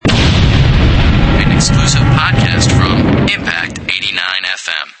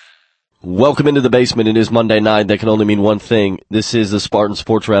Welcome into the basement. It is Monday night. That can only mean one thing. This is the Spartan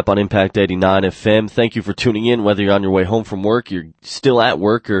Sports Wrap on Impact 89 FM. Thank you for tuning in, whether you're on your way home from work, you're still at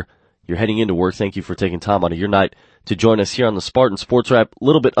work, or you're heading into work. Thank you for taking time out of your night to join us here on the Spartan Sports Wrap. A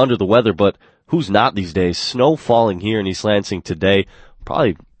little bit under the weather, but who's not these days? Snow falling here in East Lansing today,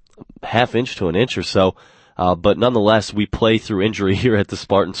 probably half inch to an inch or so. But nonetheless, we play through injury here at the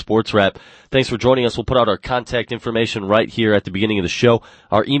Spartan Sports Wrap. Thanks for joining us. We'll put out our contact information right here at the beginning of the show.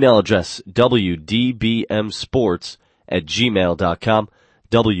 Our email address, wdbmsports@gmail.com,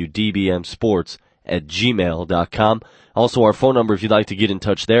 wdbmsports@gmail.com. Also, our phone number, if you'd like to get in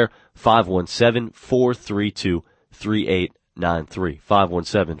touch there, 517-432-3893,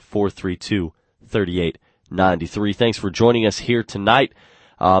 517-432-3893. Thanks for joining us here tonight.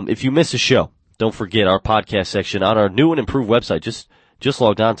 If you miss a show, don't forget our podcast section on our new and improved website. Just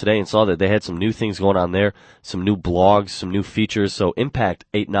logged on today and saw that they had some new things going on there, some new blogs, some new features. So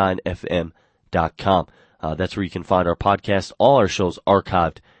impact89fm.com. That's where you can find our podcast. All our shows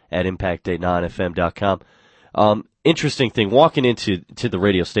archived at impact89fm.com. Interesting thing, walking into the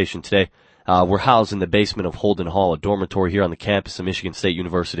radio station today, we're housed in the basement of Holden Hall, a dormitory here on the campus of Michigan State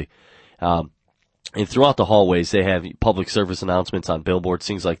University. And throughout the hallways, they have public service announcements on billboards,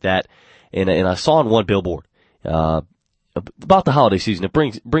 things like that. And I saw on one billboard, about the holiday season. It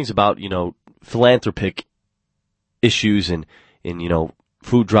brings about, philanthropic issues and,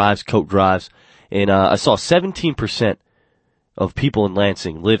 food drives, coat drives. And, I saw 17% of people in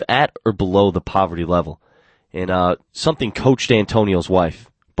Lansing live at or below the poverty level. And, something Coach D'Antonio's wife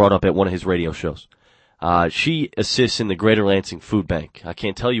brought up at one of his radio shows. She assists in the Greater Lansing Food Bank. I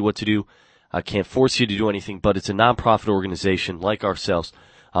can't tell you what to do. I can't force you to do anything, but it's a nonprofit organization like ourselves.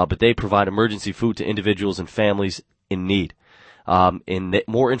 But they provide emergency food to individuals and families in need. And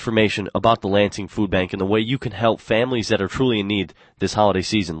more information about the Lansing Food Bank and the way you can help families that are truly in need this holiday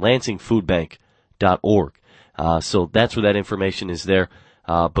season, lansingfoodbank.org. So that's where that information is there.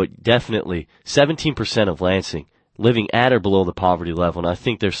 But definitely 17% of Lansing living at or below the poverty level. And I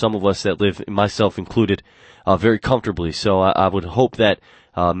think there's some of us that live, myself included, very comfortably. So I would hope that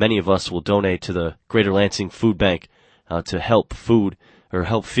many of us will donate to the Greater Lansing Food Bank to help feed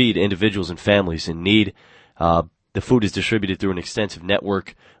individuals and families in need. The food is distributed through an extensive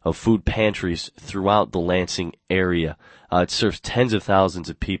network of food pantries throughout the Lansing area. It serves tens of thousands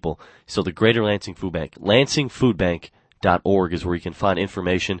of people. So the Greater Lansing Food Bank, lansingfoodbank.org is where you can find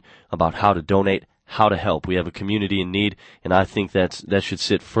information about how to donate, how to help. We have a community in need, and I think that should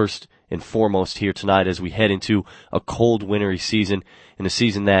sit first and foremost here tonight as we head into a cold, wintry season, and a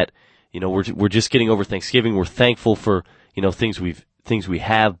season that, we're just getting over Thanksgiving. We're thankful for, things we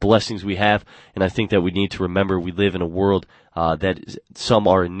have, blessings we have, and I think that we need to remember we live in a world that some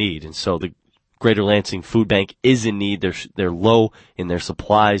are in need, and so the Greater Lansing Food Bank is in need. They're low in their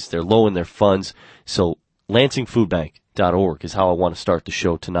supplies, they're low in their funds, so lansingfoodbank.org is how I want to start the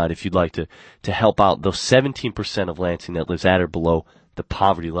show tonight. If you'd like to help out those 17% of Lansing that lives at or below the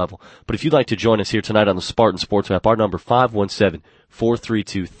poverty level. But if you'd like to join us here tonight on the Spartan Sports Wrap, our number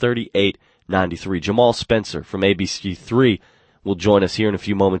 517-432-3893. Jamal Spencer from ABC3 will join us here in a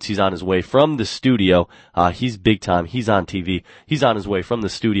few moments. He's on his way from the studio. He's big time. He's on TV. He's on his way from the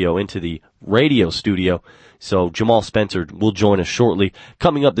studio into the radio studio. So Jamal Spencer will join us shortly.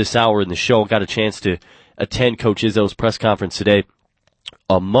 Coming up this hour in the show, got a chance to attend Coach Izzo's press conference today.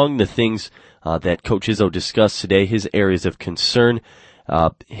 Among the things that Coach Izzo discussed today, his areas of concern,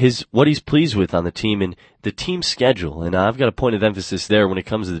 what he's pleased with on the team and the team schedule. And I've got a point of emphasis there when it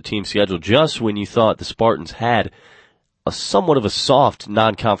comes to the team schedule. Just when you thought the Spartans had a somewhat of a soft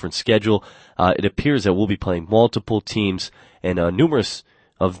non-conference schedule, it appears that we'll be playing multiple teams, and numerous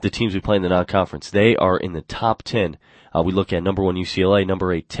of the teams we play in the non-conference, they are in the top 10. We look at number 1 UCLA,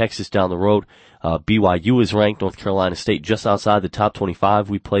 number 8 Texas down the road. BYU is ranked, North Carolina State just outside the top 25.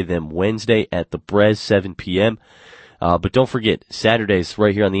 We play them Wednesday at the Brez, 7 p.m. But don't forget, Saturdays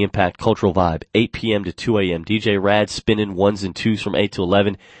right here on the Impact Cultural Vibe, 8 p.m. to 2 a.m. DJ Rad spinning ones and twos from 8 to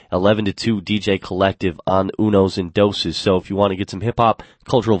 11, 11 to 2 DJ Collective on Unos and Doses. So if you want to get some hip-hop,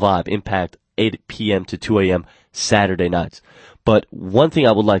 Cultural Vibe, Impact, 8 p.m. to 2 a.m. Saturday nights. But one thing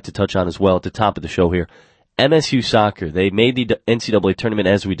I would like to touch on as well at the top of the show here, MSU Soccer, they made the NCAA tournament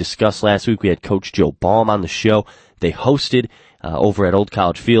as we discussed last week. We had Coach Joe Baum on the show. They hosted over at Old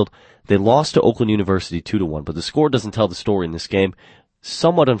College Field. They lost to Oakland University 2-1, but the score doesn't tell the story in this game.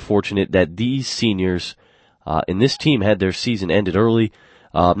 Somewhat unfortunate that these seniors in this team had their season ended early.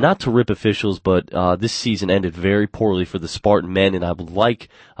 Not to rip officials, but this season ended very poorly for the Spartan men, and I would like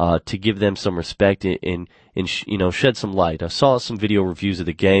to give them some respect and shed some light. I saw some video reviews of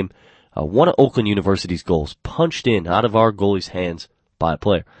the game. One of Oakland University's goals punched in out of our goalie's hands by a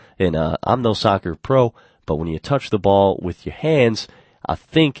player. And I'm no soccer pro, but when you touch the ball with your hands, I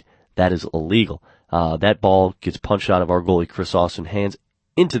think that is illegal. That ball gets punched out of our goalie Chris Austin's hands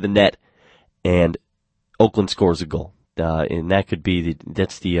into the net, and Oakland scores a goal. And that could be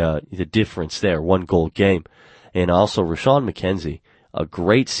the difference there, 1 goal game. And also Rashawn McKenzie, a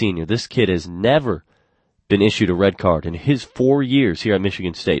great senior. This kid has never been issued a red card in his 4 years here at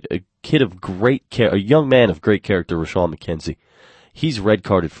Michigan State. A kid of a young man of great character, Rashawn McKenzie. He's red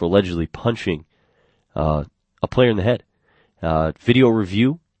carded for allegedly punching a player in the head. Video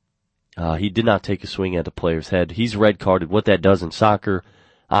review, he did not take a swing at the player's head. He's red carded. What that does in soccer,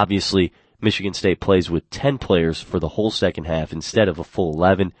 obviously, Michigan State plays with 10 players for the whole second half instead of a full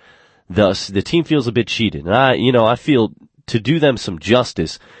 11. Thus, the team feels a bit cheated. And I feel to do them some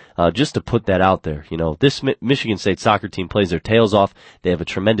justice, just to put that out there. This Michigan State soccer team plays their tails off. They have a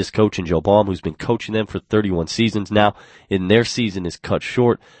tremendous coach in Joe Baum who's been coaching them for 31 seasons now, and their season is cut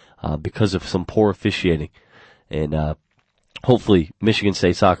short because of some poor officiating. And hopefully Michigan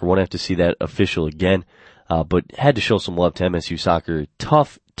State soccer won't have to see that official again, but had to show some love to MSU soccer.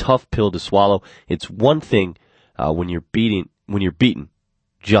 Tough pill to swallow. It's one thing when you're beaten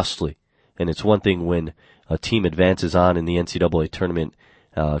justly, and it's one thing when a team advances on in the NCAA tournament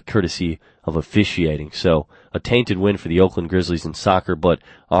courtesy of officiating. So a tainted win for the Oakland Grizzlies in soccer, but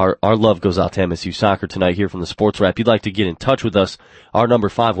our love goes out to MSU soccer tonight here from the Sports Wrap. If you'd like to get in touch with us, our number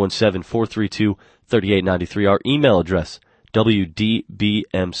 517-432-3893. Our email address,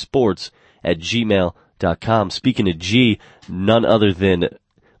 wdbmsports@gmail.com. Speaking of G, none other than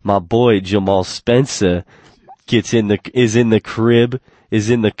my boy Jamal Spencer is in the crib, is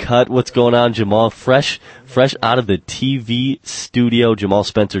in the cut. What's going on, Jamal? Fresh out of the TV studio. Jamal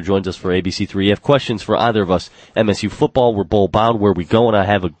Spencer joins us for ABC3. You have questions for either of us. MSU football, we're bowl bound. Where we go? And I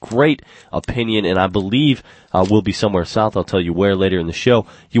have a great opinion, and I believe we'll be somewhere south. I'll tell you where later in the show.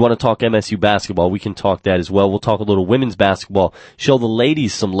 You want to talk MSU basketball? We can talk that as well. We'll talk a little women's basketball. Show the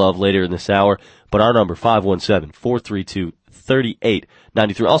ladies some love later in this hour. But our number,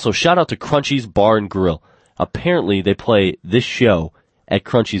 517-432-3893. Also, shout out to Crunchy's Bar and Grill. Apparently, they play this show at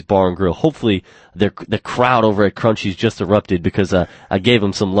Crunchy's Bar and Grill. Hopefully, the crowd over at Crunchy's just erupted because I gave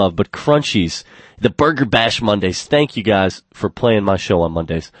them some love. But Crunchy's, the Burger Bash Mondays, thank you guys for playing my show on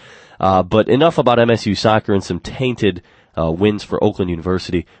Mondays. But enough about MSU soccer and some tainted wins for Oakland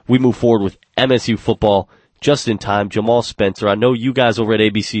University. We move forward with MSU football just in time. Jamal Spencer, I know you guys over at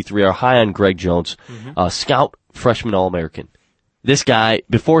ABC3 are high on Greg Jones, scout freshman All-American. This guy,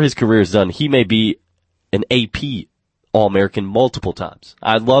 before his career is done, he may be an AP All-American multiple times.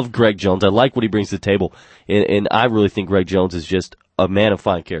 I love Greg Jones. I like what he brings to the table, and I really think Greg Jones is just a man of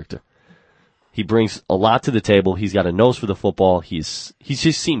fine character. He brings a lot to the table. He's got a nose for the football. He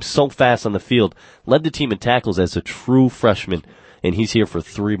just seems so fast on the field. Led the team in tackles as a true freshman, and he's here for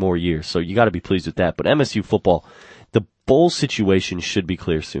 3 more years. So you got to be pleased with that. But MSU football, the bowl situation should be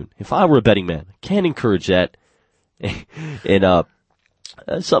clear soon. If I were a betting man, I can't encourage that. And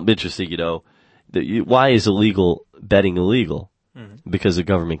something interesting, why is betting illegal? Because the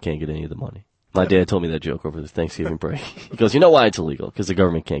government can't get any of the money. My dad told me that joke over the Thanksgiving break. He goes, you know why it's illegal? Because the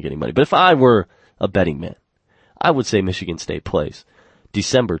government can't get any money. But if I were a betting man, I would say Michigan State plays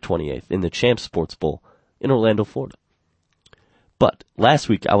December 28th in the Champs Sports Bowl in Orlando, Florida. But last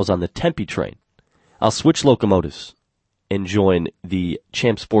week I was on the Tempe train. I'll switch locomotives and join the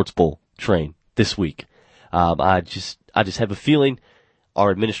Champs Sports Bowl train this week. I just have a feeling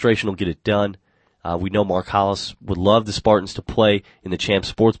our administration will get it done. We know Mark Hollis would love the Spartans to play in the Champs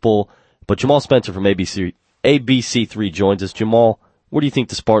Sports Bowl. But Jamal Spencer from ABC3 joins us. Jamal, where do you think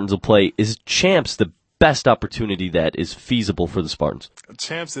the Spartans will play? Is Champs the best opportunity that is feasible for the Spartans?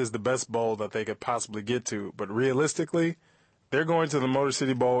 Champs is the best bowl that they could possibly get to. But realistically, they're going to the Motor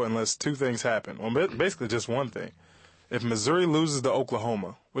City Bowl unless 2 things happen. Well, basically just one thing. If Missouri loses to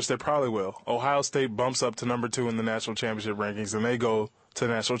Oklahoma, which they probably will, Ohio State bumps up to number 2 in the national championship rankings, and they go to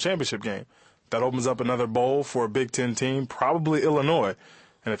the national championship game. That opens up another bowl for a Big Ten team, probably Illinois.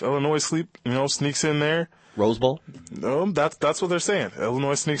 And if Illinois sneaks in there, Rose Bowl? That's what they're saying.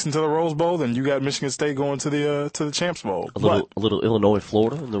 Illinois sneaks into the Rose Bowl, then you got Michigan State going to the Champs Bowl. A little Illinois,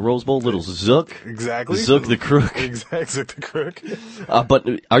 Florida in the Rose Bowl, little Zook. Exactly. Zook the Crook. Exactly, Zook the Crook. But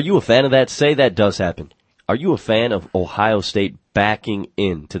are you a fan of that? Say that does happen. Are you a fan of Ohio State backing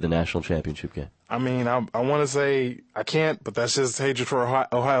into the national championship game? I mean, I want to say I can't, but that's just hatred for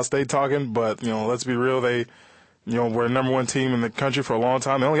Ohio State talking. But, let's be real. They, were the number 1 team in the country for a long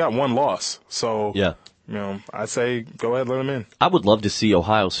time. They only got 1 loss. So, yeah. I say go ahead, let them in. I would love to see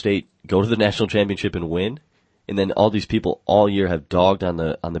Ohio State go to the national championship and win. And then all these people all year have dogged on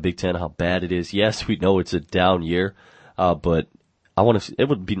the Big Ten how bad it is. Yes, we know it's a down year, but It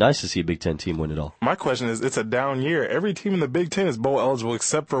would be nice to see a Big Ten team win it all. My question is, it's a down year. Every team in the Big Ten is bowl eligible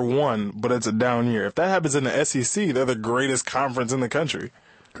except for one, but it's a down year. If that happens in the SEC, they're the greatest conference in the country.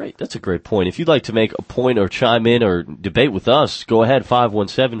 Great. That's a great point. If you'd like to make a point or chime in or debate with us, go ahead.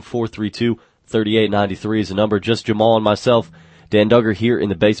 517-432-3893 is the number. Just Jamal and myself, Dan Duggar, here in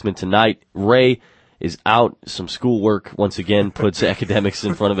the basement tonight. Ray is out. Some schoolwork, once again, puts academics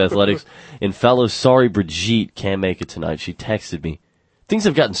in front of athletics. And fellows, sorry Brigitte can't make it tonight. She texted me. Things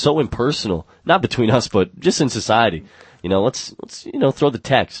have gotten so impersonal, not between us, but just in society. Let's throw the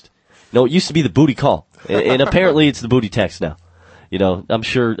text. No, it used to be the booty call. And apparently it's the booty text now. I'm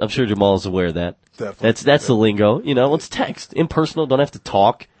sure Jamal's aware of that. Definitely. That's the lingo. Let's text. Impersonal, don't have to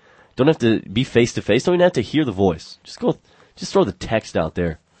talk. Don't have to be face to face. Don't even have to hear the voice. Just throw the text out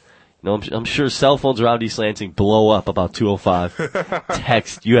there. I'm sure cell phones around East Lansing blow up about 2:05.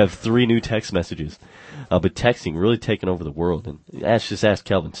 Text. You have 3 new text messages. But texting really taking over the world. And just ask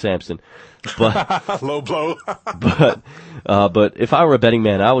Kelvin Sampson. But low blow. but if I were a betting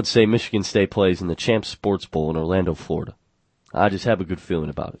man, I would say Michigan State plays in the Champs Sports Bowl in Orlando, Florida. I just have a good feeling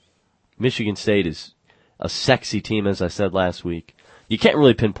about it. Michigan State is a sexy team, as I said last week. You can't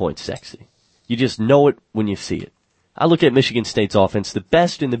really pinpoint sexy. You just know it when you see it. I look at Michigan State's offense, the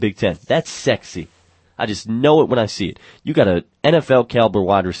best in the Big Ten. That's sexy. I just know it when I see it. You got an NFL caliber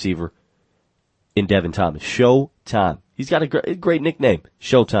wide receiver in Devin Thomas. Showtime. He's got a great nickname,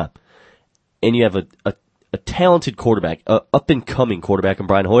 Showtime. And you have a talented quarterback, up-and-coming quarterback in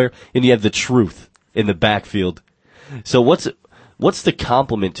Brian Hoyer, and you have the truth in the backfield. So what's the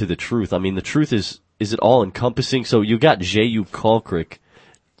complement to the truth? I mean, the truth is it all encompassing? So you got J.U. Colcrick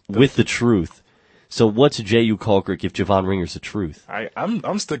with the truth. So what's J.U. Colcrick if Javon Ringer's the truth?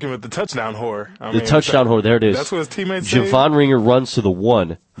 I'm sticking with the touchdown whore. Touchdown whore, there it is. That's what his teammates say. Javon Ringer runs to the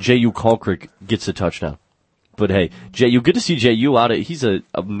 1. J.U. Colcrick gets the touchdown. But hey, J.U., good to see J.U. out. He's a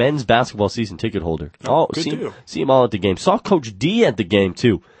men's basketball season ticket holder. See him all at the game. Saw Coach D at the game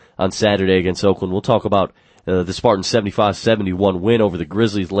too on Saturday against Oakland. We'll talk about the Spartans' 75-71 win over the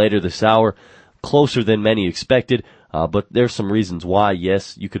Grizzlies later this hour. Closer than many expected, but there's some reasons why.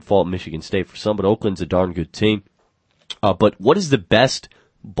 Yes, you could fault Michigan State for some, but Oakland's a darn good team. But what is the best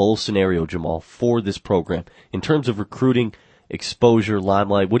bowl scenario, Jamal, for this program in terms of recruiting, exposure,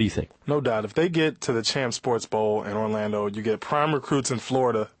 limelight? What do you think? No doubt. If they get to the Champs Sports Bowl in Orlando, you get prime recruits in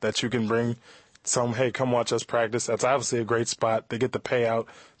Florida that you can bring some, hey, come watch us practice. That's obviously a great spot. They get the payout.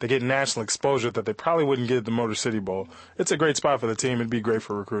 They get national exposure that they probably wouldn't get at the Motor City Bowl. It's a great spot for the team. It'd be great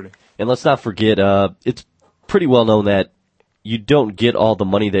for recruiting. And let's not forget, it's pretty well known that you don't get all the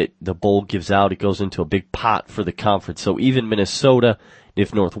money that the bowl gives out. It goes into a big pot for the conference. So even Minnesota,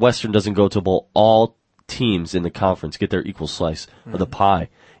 if Northwestern doesn't go to a bowl, all teams in the conference get their equal slice of the pie,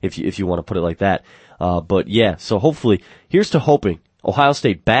 if you want to put it like that. But yeah, so hopefully, here's to hoping Ohio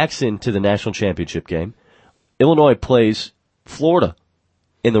State backs into the national championship game. Illinois plays Florida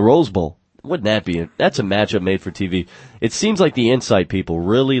in the Rose Bowl. Wouldn't that be that's a matchup made for TV. It seems like the Insight people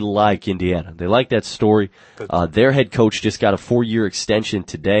really like Indiana. They like that story. Their head coach just got a 4-year extension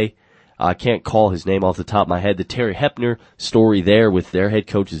today. I can't call his name off the top of my head. The Terry Hepner story there with their head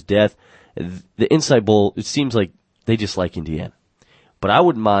coach's death. The Insight Bowl, it seems like they just like Indiana. But I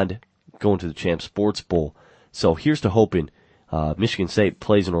wouldn't mind going to the Champs Sports Bowl. So here's to hoping. Michigan State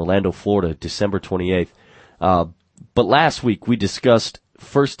plays in Orlando, Florida, December 28th. But last week we discussed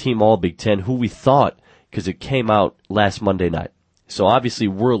first team all Big Ten, who we thought, because it came out last Monday night. So obviously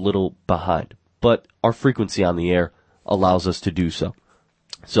we're a little behind, but our frequency on the air allows us to do so.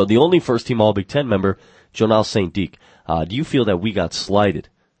 So the only first team all Big Ten member, Jonal St. Deke, do you feel that we got slighted,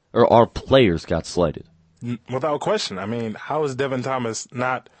 or our players got slighted? Without question. I mean, how is Devin Thomas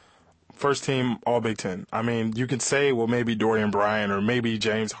not first team all Big Ten? I mean, you could say, well, maybe Dorian Bryan or maybe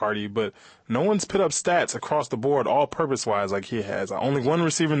James Hardy, but no one's put up stats across the board, all-purpose wise, like he has. Only one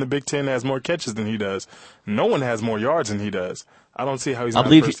receiver in the Big Ten has more catches than he does. No one has more yards than he does. I don't see how he's not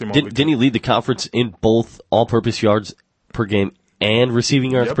first team all Big Ten. Didn't he lead the conference in both all-purpose yards per game and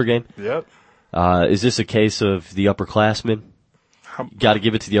receiving yards per game? Yep. Is this a case of the upperclassmen? Got to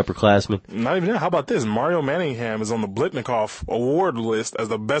give it to the upperclassmen. Not even that. How about this? Mario Manningham is on the Blitnikoff award list as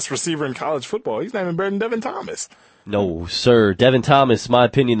the best receiver in college football. He's not even better than Devin Thomas. No, sir. Devin Thomas, in my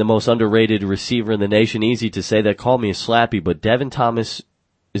opinion, the most underrated receiver in the nation. Easy to say that. Call me a slappy, but Devin Thomas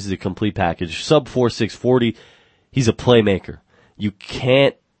is the complete package. Sub 4.640. He's a playmaker. You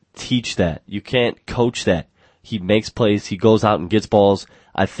can't teach that. You can't coach that. He makes plays. He goes out and gets balls.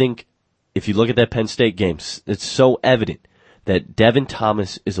 I think if you look at that Penn State game, it's so evident that Devin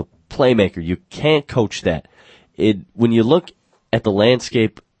Thomas is a playmaker. You can't coach that. When you look at the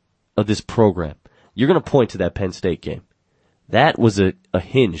landscape of this program, you're going to point to that Penn State game. That was a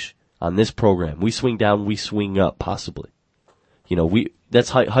hinge on this program. We swing down, we swing up, possibly. That's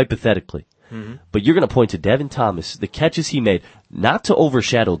hypothetically. Mm-hmm. But you're going to point to Devin Thomas, the catches he made, not to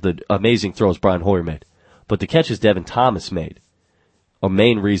overshadow the amazing throws Brian Hoyer made, but the catches Devin Thomas made, a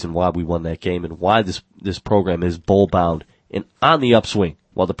main reason why we won that game and why this program is bowl bound and on the upswing,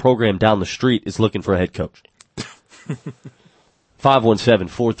 while the program down the street is looking for a head coach.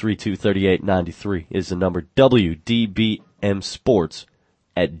 517-432-3893 is the number.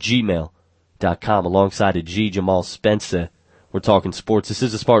 WDBMsports@gmail.com. Alongside of Jamal Spencer, we're talking sports. This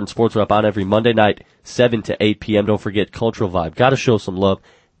is the Spartan Sports Wrap on every Monday night, 7 to 8 p.m. Don't forget Cultural Vibe. Got to show some love.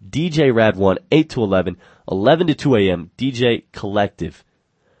 DJ Rad 1, 8 to 11, 11 to 2 a.m. DJ Collective.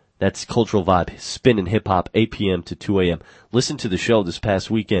 That's Cultural Vibe, spin and hip hop, 8 p.m. to 2 a.m. Listen to the show this past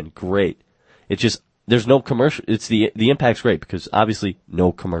weekend. Great. It's just, there's no commercial. It's the impact's great because obviously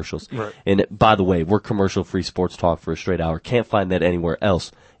no commercials. Right. And by the way, we're commercial free sports talk for a straight hour. Can't find that anywhere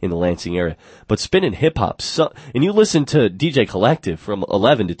else in the Lansing area. But spin and hip hop, and you listen to DJ Collective from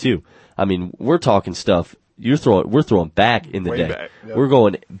 11 to 2. I mean, we're talking stuff. We're throwing back in the Way day. back, yep. We're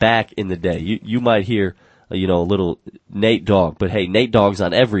going back in the day. You might hear, a little Nate Dogg, but hey, Nate Dogg's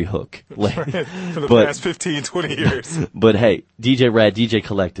on every hook. For the past 15, 20 years. But hey, DJ Rad, DJ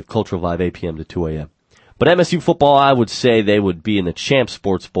Collective, Cultural Vibe, 8 p.m. to 2 a.m. But MSU football, I would say they would be in the Champs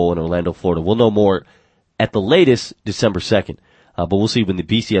Sports Bowl in Orlando, Florida. We'll know more at the latest December 2nd. But we'll see when the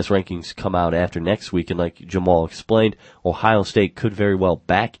BCS rankings come out after next week. And like Jamal explained, Ohio State could very well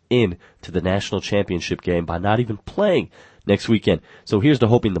back in to the national championship game by not even playing next weekend. So here's to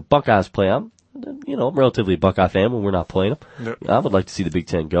hoping the Buckeyes play. I'm relatively a Buckeye fan when we're not playing them. Yep. I would like to see the Big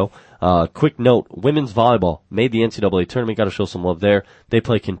Ten go. Quick note, women's volleyball made the NCAA tournament. Got to show some love there. They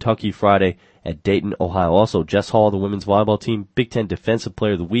play Kentucky Friday at Dayton, Ohio. Also, Jess Hall, the women's volleyball team, Big Ten Defensive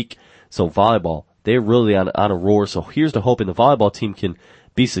Player of the Week. So volleyball, they're really on a roar. So here's to hoping the volleyball team can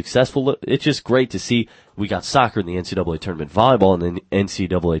be successful. It's just great to see. We got soccer in the NCAA tournament, volleyball in the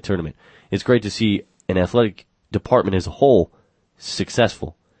NCAA tournament. It's great to see an athletic department as a whole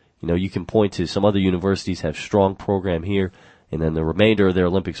successful. You can point to some other universities have strong program here, and then the remainder of their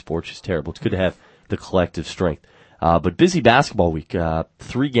Olympic sports is terrible. It's good to have the collective strength. But busy basketball week.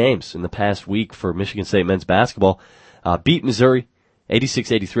 3 games in the past week for Michigan State men's basketball. Beat Missouri,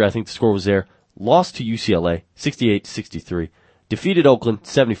 86-83. I think the score was there. Lost to UCLA, 68-63. Defeated Oakland,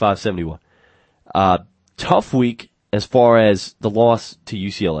 75-71. Tough week as far as the loss to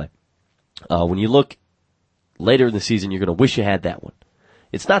UCLA. When you look later in the season, you're going to wish you had that one.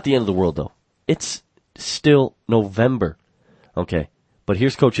 It's not the end of the world, though. It's still November. Okay. But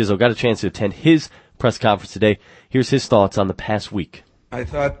here's Coach Izzo. Got a chance to attend his press conference today. Here's his thoughts on the past week. I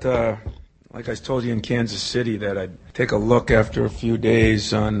thought, like I told you in Kansas City, that I'd take a look after a few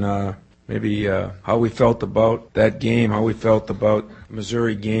days on maybe how we felt about that game, how we felt about the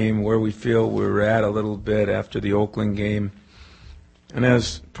Missouri game, where we feel we were at a little bit after the Oakland game. And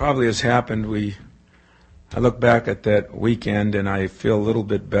as probably has happened, I look back at that weekend and I feel a little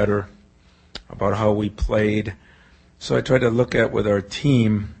bit better about how we played. So I tried to look at with our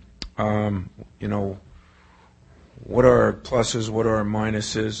team, what are our pluses, what are our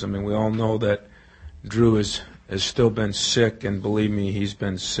minuses. I mean, we all know that Drew has still been sick, and believe me, he's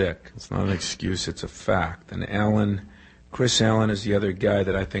been sick. It's not an excuse, it's a fact. And Chris Allen is the other guy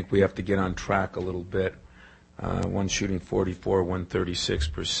that I think we have to get on track a little bit. One shooting 44,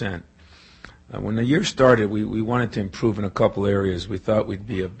 136%. When the year started, we wanted to improve in a couple areas. We thought we'd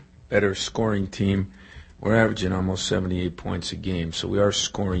be a better scoring team. We're averaging almost 78 points a game, so we are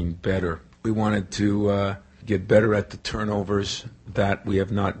scoring better. We wanted to get better at the turnovers that we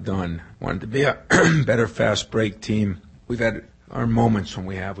have not done. Wanted to be a better fast break team. We've had our moments when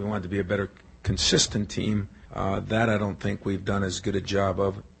we wanted to be a better consistent team. That I don't think we've done as good a job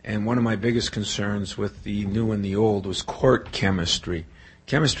of. And one of my biggest concerns with the new and the old was court chemistry.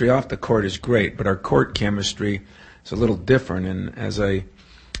 Chemistry off the court is great, but our court chemistry is a little different. And as I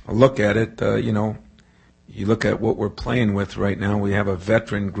look at it, you look at what we're playing with right now. We have a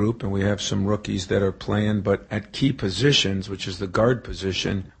veteran group and we have some rookies that are playing, but at key positions, which is the guard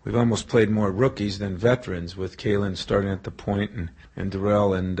position, we've almost played more rookies than veterans, with Kalen starting at the point and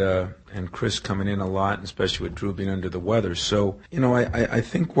Darrell and Chris coming in a lot, and especially with Drew being under the weather. So, I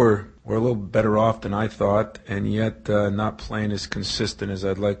think we're a little better off than I thought, and yet not playing as consistent as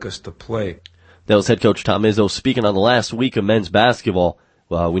I'd like us to play. That was head coach Tom Izzo speaking on the last week of men's basketball.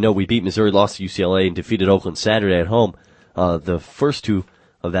 We know we beat Missouri, lost to UCLA, and defeated Oakland Saturday at home. The first two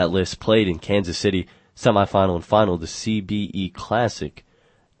of that list played in Kansas City, semifinal and final, the CBE Classic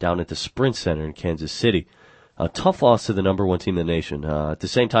down at the Sprint Center in Kansas City. A tough loss to the number one team in the nation. At the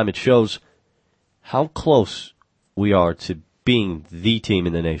same time, it shows how close we are to being the team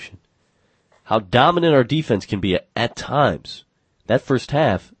in the nation. How dominant our defense can be at times. That first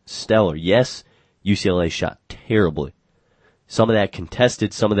half, stellar. Yes, UCLA shot terribly. Some of that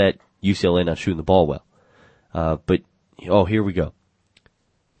contested, some of that UCLA not shooting the ball well. But here we go.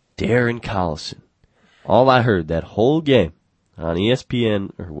 Darren Collison. All I heard that whole game on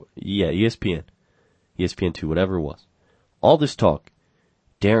ESPN, ESPN2, whatever it was. All this talk,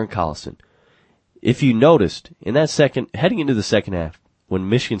 Darren Collison. If you noticed, in that heading into the second half, when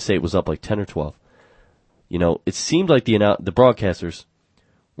Michigan State was up like 10 or 12, it seemed like the broadcasters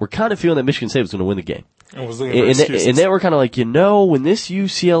were kind of feeling that Michigan State was going to win the game. And they were kind of like, when this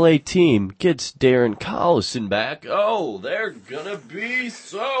UCLA team gets Darren Collison back, they're going to be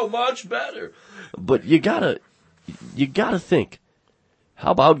so much better. But you gotta think,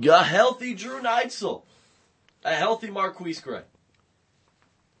 how about a healthy Drew Neitzel? A healthy Marquise Gray?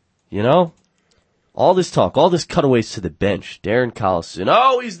 All this talk, all this cutaways to the bench. Darren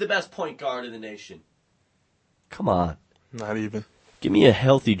Collison, he's the best point guard in the nation. Come on. Not even. Give me a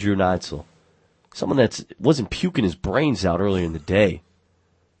healthy Drew Neitzel. Someone that wasn't puking his brains out earlier in the day.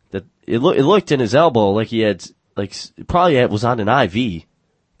 That it looked in his elbow like he had, was on an IV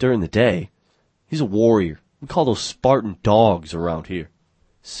during the day. He's a warrior. We call those Spartan dogs around here.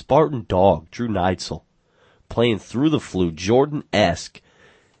 Spartan dog, Drew Neitzel. Playing through the flu, Jordan-esque.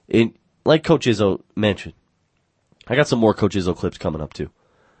 Like Coach Izzo mentioned, I got some more Coach Izzo clips coming up too.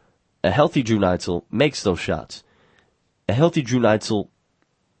 A healthy Drew Neitzel makes those shots. A healthy Drew Neitzel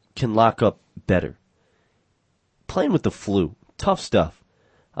can lock up better. Playing with the flu, tough stuff.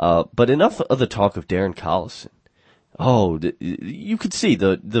 But enough of the talk of Darren Collison. You could see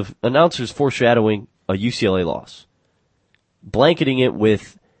the announcers foreshadowing a UCLA loss. Blanketing it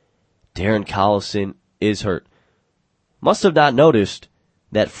with Darren Collison is hurt. Must have not noticed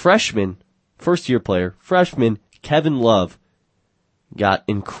that first-year player, Kevin Love, got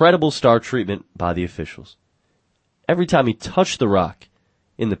incredible star treatment by the officials. Every time he touched the rock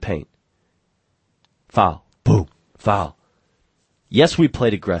in the paint, foul, boom, foul. Yes, we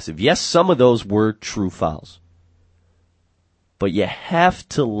played aggressive. Yes, some of those were true fouls. But you have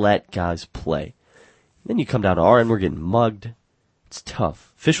to let guys play. Then you come down to our end, we're getting mugged. It's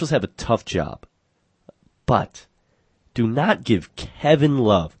tough. Officials have a tough job. But do not give Kevin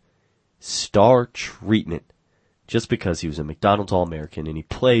Love star treatment just because he was a McDonald's All-American and he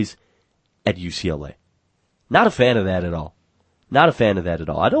plays at UCLA. Not a fan of that at all. Not a fan of that at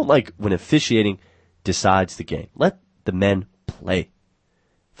all. I don't like when officiating decides the game. Let the men play.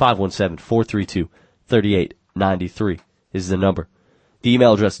 517-432-3893 is the number. The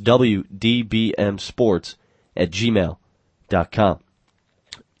email address, wdbmsports@gmail.com.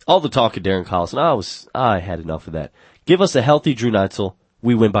 All the talk of Darren Collison, I had enough of that. Give us a healthy Drew Neitzel,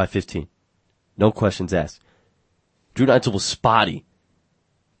 we win by 15. No questions asked. Drew Neitzel was spotty.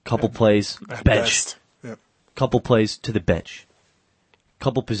 Couple plays, bench. Yep. Couple plays to the bench.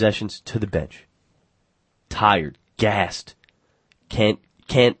 Couple possessions to the bench. Tired, gassed. Can't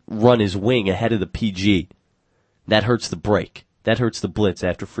run his wing ahead of the PG. That hurts the break. That hurts the blitz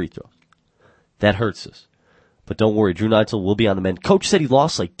after free throws. That hurts us. But don't worry, Drew Neitzel will be on the mend. Coach said he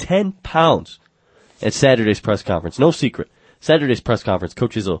lost like 10 pounds at Saturday's press conference. No secret. Saturday's press conference,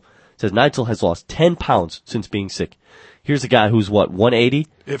 Coach Izzo says Neitzel has lost 10 pounds since being sick. Here's a guy who's 180?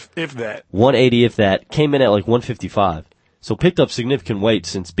 If that. 180 if that. Came in at like 155. So picked up significant weight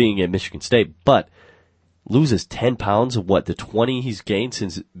since being at Michigan State, but loses 10 pounds of the 20 he's gained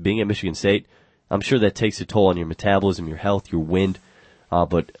since being at Michigan State. I'm sure that takes a toll on your metabolism, your health, your wind.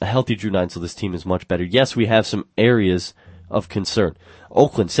 But a healthy Drew Neitzel, this team is much better. Yes, we have some areas of concern.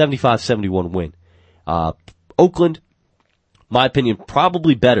 Oakland, 75-71 win. Oakland, my opinion,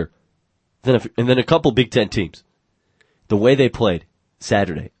 probably better than a couple Big Ten teams. The way they played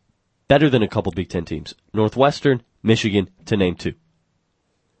Saturday, better than a couple Big Ten teams. Northwestern, Michigan, to name two.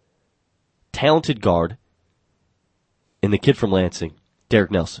 Talented guard, and the kid from Lansing,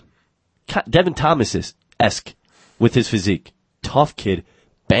 Derek Nelson. Devin Thomas-esque with his physique. Tough kid,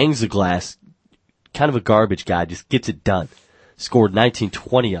 bangs the glass, kind of a garbage guy, just gets it done. Scored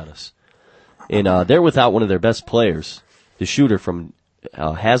 19-20 on us. And they're without one of their best players, the shooter from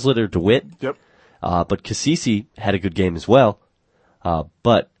Hazlitt or DeWitt. Yep. But Cassisi had a good game as well.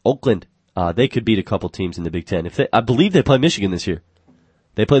 But Oakland, they could beat a couple teams in the Big Ten. I believe they play Michigan this year.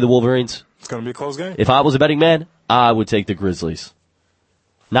 They play the Wolverines. It's going to be a close game. If I was a betting man, I would take the Grizzlies.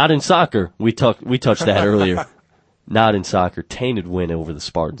 Not in soccer. We touched that earlier. Not in soccer. Tainted win over the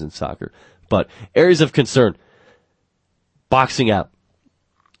Spartans in soccer. But areas of concern. Boxing out.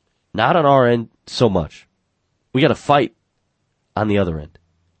 Not on our end so much. We got to fight on the other end.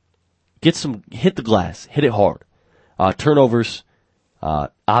 Hit the glass. Hit it hard. Turnovers,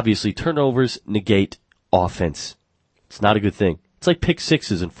 obviously turnovers negate offense. It's not a good thing. It's like pick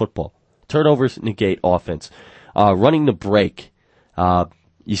sixes in football. Turnovers negate offense. Running the break.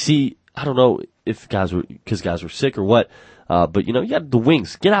 You see, I don't know if guys were sick or what, but you got the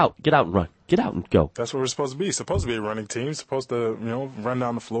wings. Get out and run. Get out and go. That's what we're supposed to be. Supposed to be a running team. Supposed to, run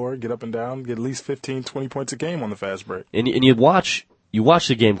down the floor, get up and down, get at least 15, 20 points a game on the fast break. And you watch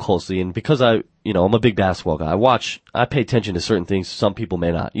the game closely, and because I'm a big basketball guy, I pay attention to certain things some people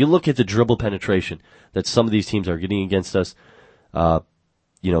may not. You look at the dribble penetration that some of these teams are getting against us.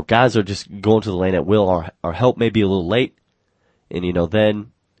 Guys are just going to the lane at will. Our help may be a little late, and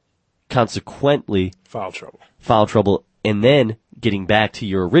then consequently foul trouble, and then getting back to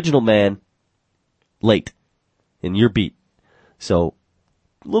your original man late, and you're beat. So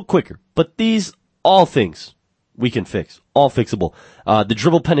a little quicker, but these all things we can fix, all fixable. The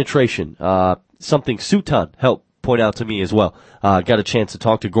dribble penetration, something Sutan helped point out to me as well. Got a chance to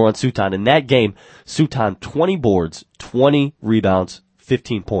talk to Goran Sutan. In that game, Sutan 20 boards, 20 rebounds,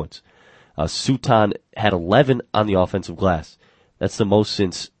 15 points. Sutan had 11 on the offensive glass. That's the most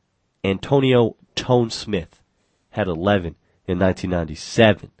since Antonio Tone Smith had 11 in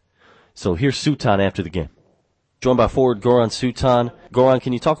 1997. So here's Sutan after the game. Joined by forward Goran Sutan. Goran,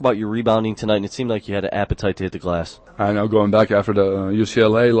 can you talk about your rebounding tonight? And it seemed like you had an appetite to hit the glass. I know, going back after the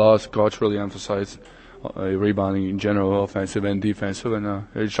UCLA loss, coach really emphasized rebounding in general, offensive and defensive, and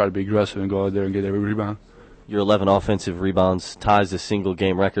they try to be aggressive and go out there and get every rebound. Your 11 offensive rebounds ties the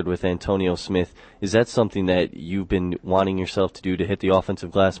single-game record with Antonio Smith. Is that something that you've been wanting yourself to do, to hit the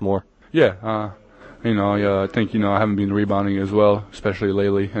offensive glass more? Yeah, I think, I haven't been rebounding as well, especially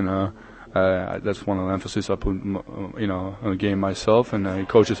lately, and that's one of the emphasis I put, on the game myself, and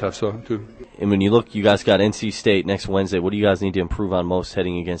coaches have so too. And when you look, you guys got NC State next Wednesday. What do you guys need to improve on most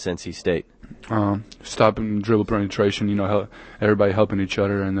heading against NC State? Stopping dribble penetration, everybody helping each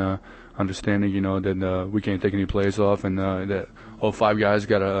other, and understanding, that we can't take any plays off, and that all five guys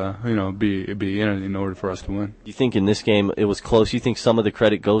gotta, be in it in order for us to win. You think in this game it was close? You think some of the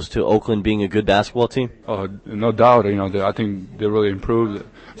credit goes to Oakland being a good basketball team? Oh, no doubt. I think they really improved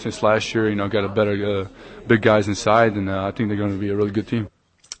since last year. Got a better big guys inside, and I think they're going to be a really good team.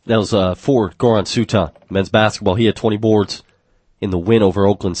 That was forward Goran Sutan, men's basketball. He had 20 boards in the win over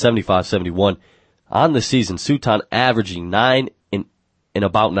Oakland, 75-71. On the season, Sutan averaging 9 and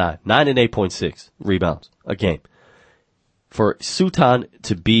 8.6 rebounds a game. For Sutan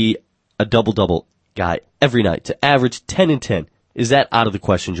to be a double-double guy every night, to average 10 and 10, is that out of the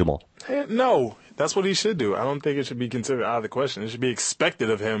question, Jamal? No, that's what he should do. I don't think it should be considered out of the question. It should be expected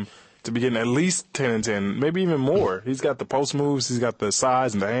of him to be getting at least 10 and 10, maybe even more. He's got the post moves, he's got the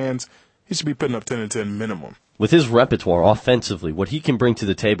size and the hands. He should be putting up 10 and 10 minimum. With his repertoire offensively, what he can bring to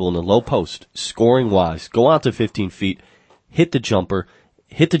the table in the low post, scoring-wise, go out to 15 feet, hit the jumper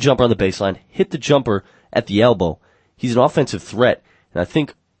on the baseline, hit the jumper at the elbow. He's an offensive threat. And I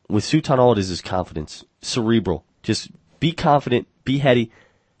think with Sutan, all it is confidence. Cerebral. Just be confident, be heady,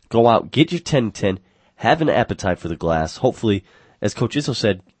 go out, get your 10-10, have an appetite for the glass. Hopefully, as Coach Izzo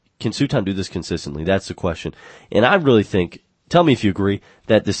said, can Sutan do this consistently? That's the question. And I really think, tell me if you agree,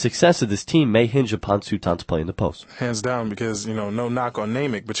 that the success of this team may hinge upon Sutan's play in the post. Hands down, because, no knock on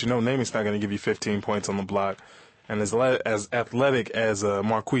Namick, but Namick's not going to give you 15 points on the block. And as athletic as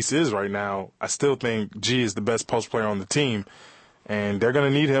Marquise is right now, I still think G is the best post player on the team. And they're going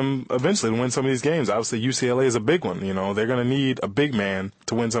to need him eventually to win some of these games. Obviously, UCLA is a big one. They're going to need a big man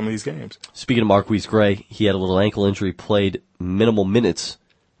to win some of these games. Speaking of Marquise Gray, he had a little ankle injury, played minimal minutes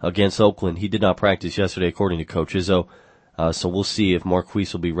against Oakland. He did not practice yesterday, according to Coach Izzo. So we'll see if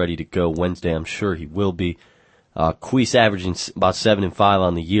Marquise will be ready to go Wednesday. I'm sure he will be. Queese averaging about 7 and 5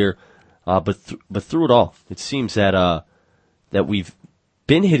 on the year. But through it all, it seems that we've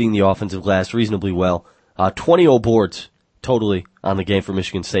been hitting the offensive glass reasonably well. 20 boards totally on the game for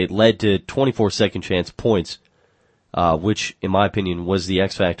Michigan State, led to 24 second chance points, which, in my opinion, was the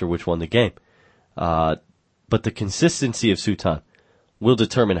X factor which won the game. But the consistency of Sutan will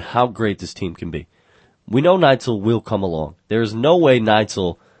determine how great this team can be. We know Neitzel will come along. There is no way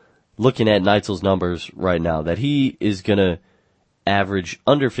Neitzel, looking at Neitzel's numbers right now, that he is going to average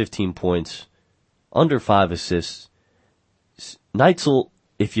under 15 points, under 5 assists. Neitzel,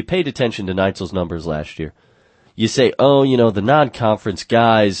 if you paid attention to Neitzel's numbers last year, you say, the non-conference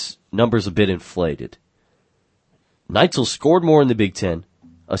guys' numbers a bit inflated. Neitzel scored more in the Big Ten,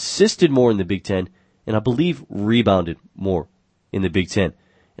 assisted more in the Big Ten, and I believe rebounded more in the Big Ten.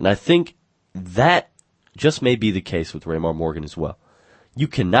 And I think that just may be the case with Raymar Morgan as well. You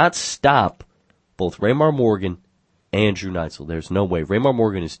cannot stop both Raymar Morgan and Drew Neitzel. There's no way. Raymar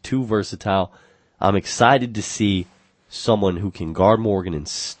Morgan is too versatile. I'm excited to see someone who can guard Morgan and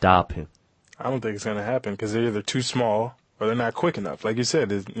stop him? I don't think it's going to happen because they're either too small or they're not quick enough. Like you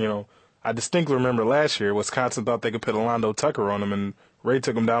said, I distinctly remember last year Wisconsin thought they could put Alondo Tucker on him, and Ray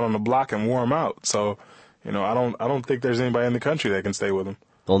took him down on the block and wore him out. So, I don't think there's anybody in the country that can stay with him.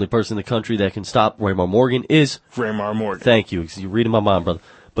 The only person in the country that can stop Raymar Morgan is Raymar Morgan. Thank you. You're reading my mind, brother.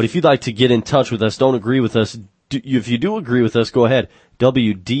 But if you'd like to get in touch with us, don't agree with us. If you do agree with us, go ahead.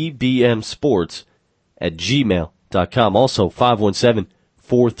 WDBMsports@gmail.com. Also,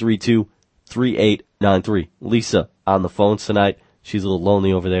 517-432-3893. Lisa on the phones tonight. She's a little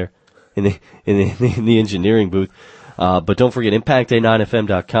lonely over there in the engineering booth. But don't forget,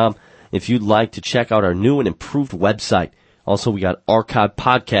 ImpactA9FM.com if you'd like to check out our new and improved website. Also, we got archive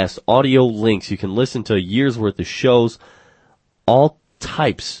podcast audio links. You can listen to a year's worth of shows, all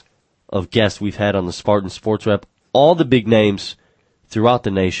types of guests we've had on the Spartan Sports Rep, all the big names throughout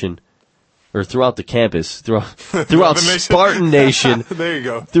the nation, or throughout the campus, throughout Spartan Nation. There you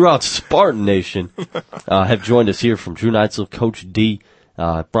go. Throughout Spartan Nation, have joined us here from Drew Neitzel, Coach D,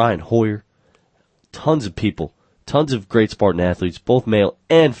 Brian Hoyer, tons of people, tons of great Spartan athletes, both male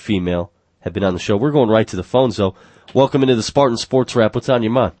and female, have been on the show. We're going right to the phones, though. Welcome into the Spartan Sports Wrap. What's on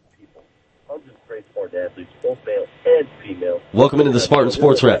your mind? Tons of great Spartan athletes, both male and female. Welcome into the Spartan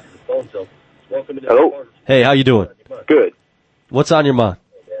Sports Wrap. Hello. Hey, how you doing? Good. What's on your mind?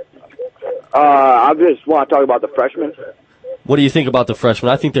 I just want to talk about the freshmen. What do you think about the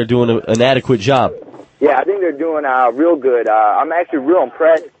freshmen? I think they're doing an adequate job. Yeah, I think they're doing real good. I'm actually real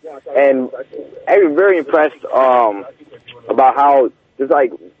impressed, and actually very impressed about how it's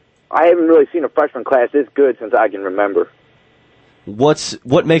like I haven't really seen a freshman class this good since I can remember.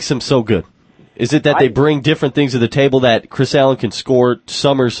 What makes them so good? Is it that they bring different things to the table, that Chris Allen can score,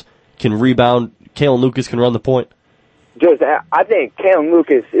 Summers can rebound, Kalen Lucas can run the point? I think Kalen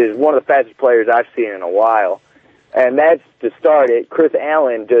Lucas is one of the fastest players I've seen in a while, and that's to start it. Chris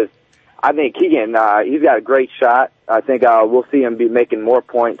Allen I think he's got a great shot. I think we'll see him be making more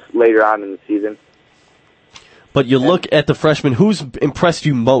points later on in the season. But you look at the freshmen, who's impressed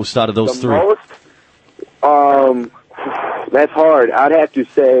you most out of those three? Most? That's hard. I'd have to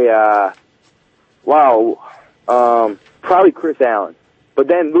say, probably Chris Allen. But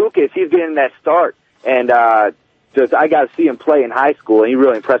then Lucas, he's getting that start, and I got to see him play in high school, and he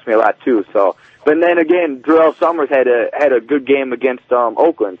really impressed me a lot too. So, but then again, Darrell Summers had a good game against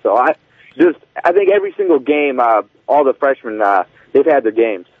Oakland. So I think every single game, all the freshmen they've had their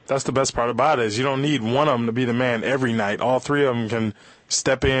games. That's the best part about it, is you don't need one of them to be the man every night. All three of them can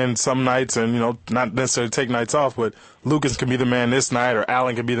step in some nights and, not necessarily take nights off, but Lucas can be the man this night, or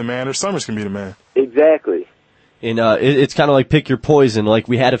Allen can be the man, or Summers can be the man. Exactly. And it's kind of like pick your poison, like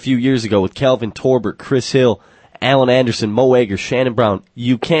we had a few years ago with Calvin Torbert, Chris Hill, Allen Anderson, Mo Egger, Shannon Brown.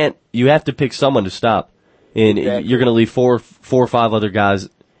 You have to pick someone to stop. And you're going to leave four or five other guys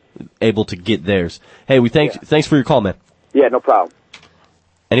able to get theirs. Hey, thanks for your call, man. Yeah, no problem.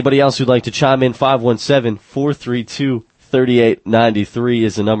 Anybody else who'd like to chime in, 517-432-3893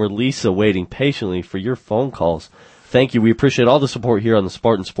 is the number. Lisa waiting patiently for your phone calls. Thank you. We appreciate all the support here on the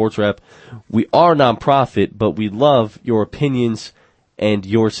Spartan Sports Wrap. We are nonprofit, but we love your opinions and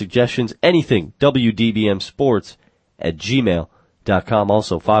your suggestions. Anything, WDBMsports@gmail.com.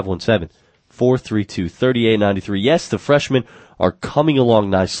 Also, 517-432-3893. Yes, the freshmen are coming along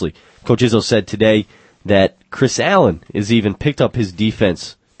nicely. Coach Izzo said today that Chris Allen has even picked up his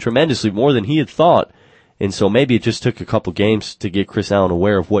defense tremendously, more than he had thought. And so maybe it just took a couple games to get Chris Allen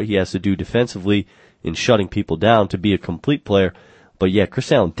aware of what he has to do defensively in shutting people down to be a complete player. But yeah,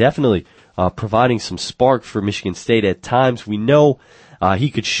 Chris Allen definitely providing some spark for Michigan State at times. We know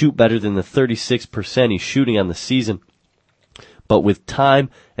he could shoot better than the 36% he's shooting on the season. But with time,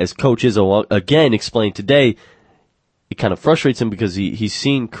 as Coach Izzo again explained today, it kind of frustrates him because he's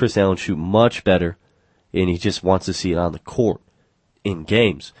seen Chris Allen shoot much better, and he just wants to see it on the court in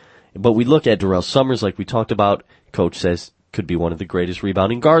games. But we look at Darrell Summers, like we talked about. Coach says could be one of the greatest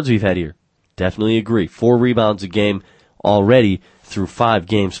rebounding guards we've had here. Definitely agree. 4 rebounds a game already through 5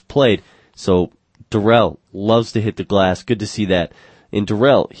 games played. So Darrell loves to hit the glass. Good to see that. And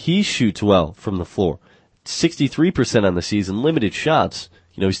Darrell, he shoots well from the floor. 63% on the season, limited shots.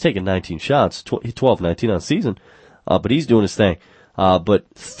 He's taking 19 shots, 12, 19 on the season. But he's doing his thing. But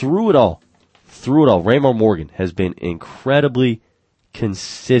through it all, Raymar Morgan has been incredibly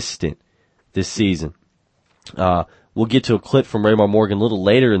consistent this season. We'll get to a clip from Raymar Morgan a little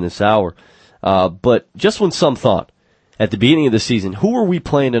later in this hour. But just when some thought at the beginning of the season, who are we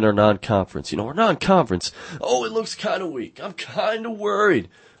playing in our non-conference? Our non-conference, it looks kind of weak. I'm kind of worried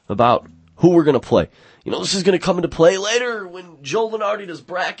about who we're going to play. This is going to come into play later when Joe Lunardi does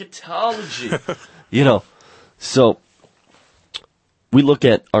bracketology. So we look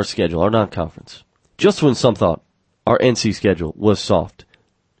at our schedule, our non-conference. Just when some thought our NC schedule was soft,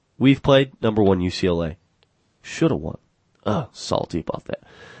 we've played number 1 UCLA. Should have won. Salty about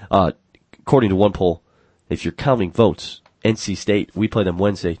that. According to one poll, if you're counting votes, NC State, we play them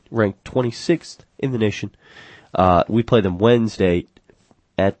Wednesday, ranked 26th in the nation. We play them Wednesday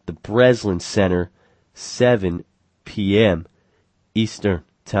at the Breslin Center, 7 p.m. Eastern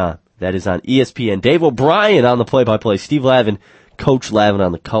Time. That is on ESPN. Dave O'Brien on the play-by-play. Steve Lavin, Coach Lavin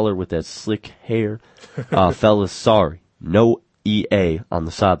on the color with that slick hair. Fellas, sorry. No EA on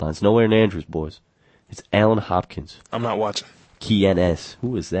the sidelines. No Aaron Andrews, boys. It's Alan Hopkins. I'm not watching. KNS.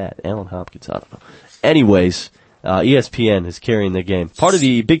 Who is that? Alan Hopkins. I don't know. Anyways, ESPN is carrying the game. Part of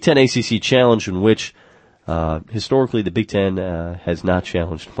the Big Ten ACC Challenge, in which historically the Big Ten has not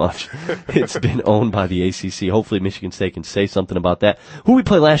challenged much. It's been owned by the ACC. Hopefully Michigan State can say something about that. Who we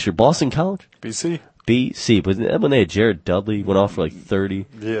play last year? Boston College? BC. But when they had Jared Dudley, went off for like 30.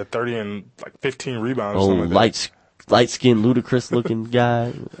 Yeah, 30 and like 15 rebounds. Oh, something like that. light-skinned, ludicrous-looking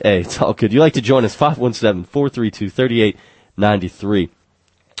guy. Hey, it's all good. You like to join us, 517-432-3893.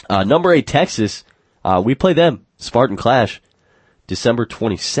 Number 8, Texas. We play them, Spartan Clash, December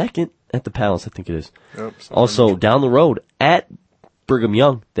 22nd at the Palace, I think it is. Yep, also, down the road at Brigham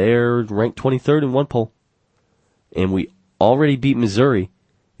Young. They're ranked 23rd in one poll. And we already beat Missouri,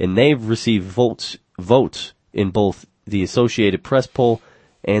 and they've received votes in both the Associated Press poll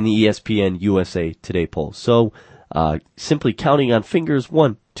and the ESPN USA Today poll. So, simply counting on fingers,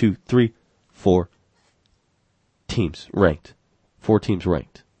 1, 2, 3, 4 teams ranked. 4 teams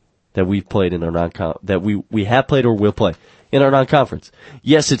ranked that we've played in our that we have played or will play in our non-conference.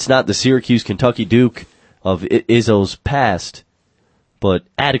 Yes, it's not the Syracuse, Kentucky, Duke of Izzo's past, but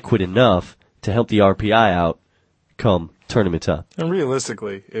adequate enough to help the RPI out come tournament time. And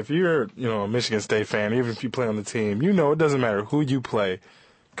realistically, if you're, a Michigan State fan, even if you play on the team, it doesn't matter who you play.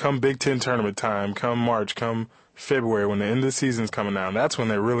 Come Big Ten tournament time, come March, come February, when the end of the season's coming down, that's when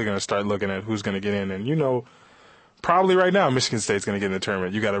they're really going to start looking at who's going to get in. And, probably right now Michigan State's going to get in the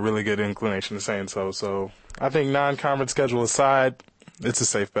tournament. You got a really good inclination of saying so. So I think non-conference schedule aside, it's a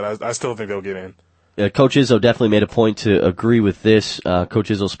safe bet. I still think they'll get in. Coach Izzo definitely made a point to agree with this. Coach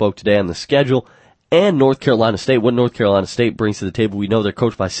Izzo spoke today on the schedule. And North Carolina State, what North Carolina State brings to the table, we know they're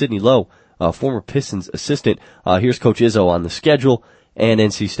coached by Sidney Lowe, former Pistons assistant. Here's Coach Izzo on the schedule and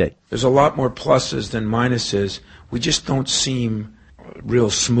NC State. There's a lot more pluses than minuses. We just don't seem real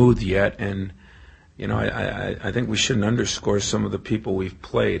smooth yet, and I think we shouldn't underscore some of the people we've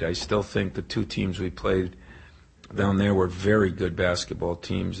played. I still think the 2 teams we played down there were very good basketball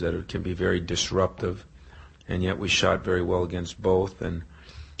teams that can be very disruptive, and yet we shot very well against both. And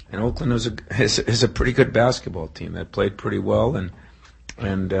Oakland is a pretty good basketball team that played pretty well, and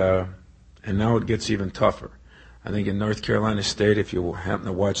now it gets even tougher. I think in North Carolina State, if you happen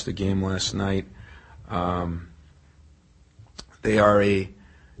to watch the game last night, they are a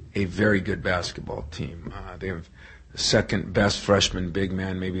very good basketball team. They have the second best freshman big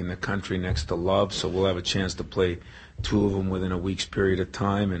man maybe in the country next to Love, so we'll have a chance to play 2 of them within a week's period of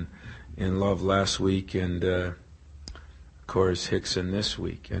time, and in Love last week, and of course Hickson this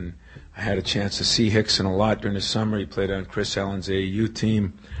week. And I had a chance to see Hickson a lot during the summer. He played on Chris Allen's AAU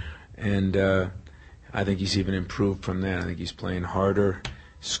team, and I think he's even improved from that. I think he's playing harder,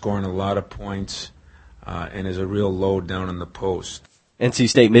 scoring a lot of points, and is a real load down in the post. NC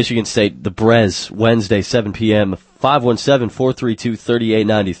State, Michigan State, the Brez, Wednesday, 7 p.m.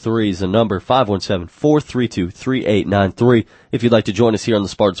 517-432-3893 is the number, 517-432-3893. If you'd like to join us here on the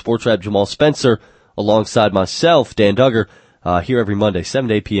Spartan Sports Wrap, Jamal Spencer, alongside myself, Dan Duggar, here every Monday, 7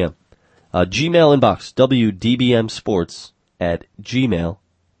 to 8 p.m. Gmail inbox,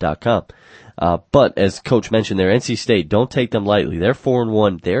 wdbmsports@gmail.com. But as Coach mentioned there, NC State, don't take them lightly. They're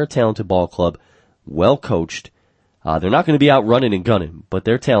 4-1. They're a talented ball club, well coached. They're not going to be out running and gunning, but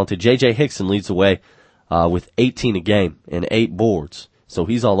they're talented. J.J. Hickson leads the way with 18 a game and 8 boards, so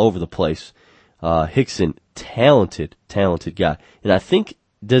he's all over the place. Hickson, talented guy, and I think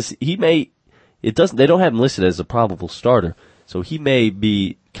they don't have him listed as a probable starter, so he may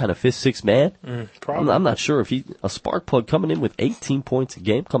be kind of 5th, 6th man. I'm not sure if a spark plug coming in with 18 points a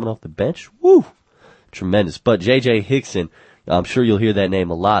game coming off the bench. Woo, tremendous. But J.J. Hickson, I'm sure you'll hear that name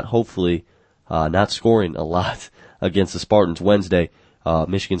a lot. Hopefully, not scoring a lot against the Spartans Wednesday.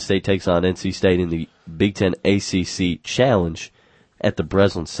 Michigan State takes on NC State in the Big Ten ACC Challenge at the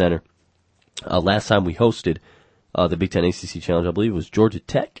Breslin Center. Last time we hosted the Big Ten ACC Challenge, I believe it was Georgia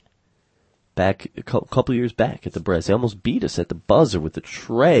Tech, back a couple years back at the Brez. They almost beat us at the buzzer with the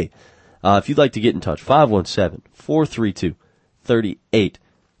tray. If you'd like to get in touch,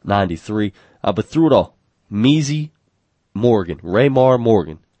 517-432-3893. But through it all, Measy Raymar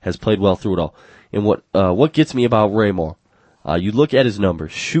Morgan, has played well through it all. And what gets me about Raymar, you look at his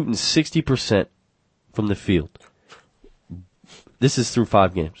numbers, shooting 60% from the field. This is through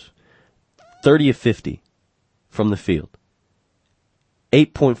 5 games. 30 of 50 from the field.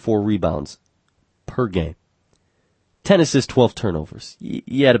 8.4 rebounds per game. 10 assists, 12 turnovers.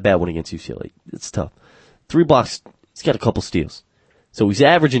 You had a bad one against UCLA. It's tough. 3 blocks. He's got a couple steals. So he's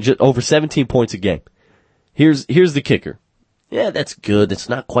averaging just over 17 points a game. Here's the kicker. Yeah, that's good. It's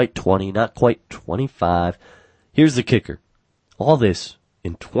not quite 20, not quite 25. Here's the kicker. All this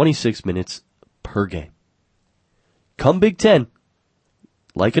in 26 minutes per game. Come Big Ten,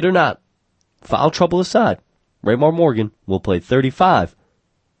 like it or not, foul trouble aside, Raymar Morgan will play 35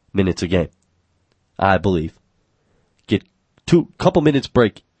 minutes a game, I believe. Get couple minutes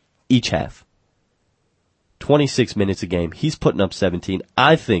break each half. 26 minutes a game. He's putting up 17.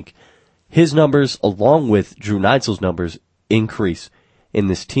 I think his numbers, along with Drew Neitzel's numbers, increase, and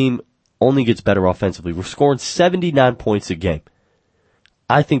this team only gets better offensively. We're scoring 79 points a game.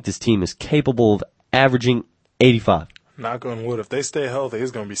 I think this team is capable of averaging 85. Knock on wood, if they stay healthy,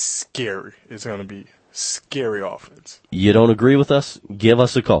 it's going to be scary. It's going to be scary offense. You don't agree with us? Give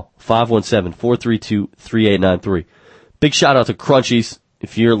us a call. 517-432-3893. Big shout out to Crunchies.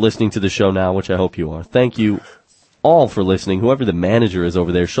 If you're listening to the show now, which I hope you are, thank you all for listening. Whoever the manager is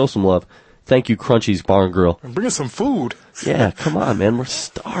over there, show some love. Thank you, Crunchies Bar and Grill. And bring us some food. Yeah, come on, man. We're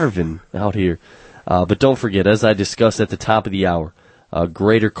starving out here. But don't forget, as I discussed at the top of the hour,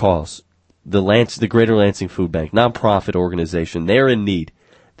 Greater Cause, the Greater Lansing Food Bank, nonprofit organization, they're in need.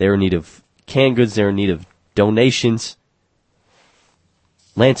 They're in need of canned goods. They're in need of donations.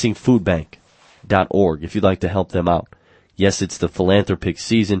 LansingFoodBank.org if you'd like to help them out. Yes, it's the philanthropic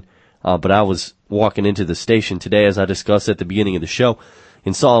season, but I was walking into the station today, as I discussed at the beginning of the show,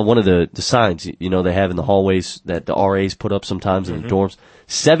 and saw one of the signs, they have in the hallways that the RAs put up sometimes in the dorms.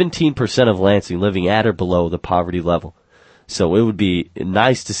 17% of Lansing living at or below the poverty level. So it would be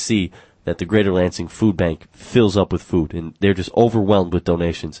nice to see that the Greater Lansing Food Bank fills up with food, and they're just overwhelmed with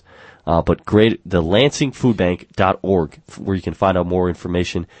donations. But the LansingFoodBank.org, where you can find out more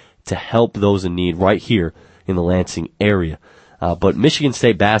information to help those in need right here in the Lansing area. But Michigan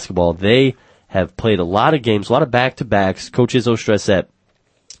State basketball, they have played a lot of games, a lot of back-to-backs. Coach Izzo stressed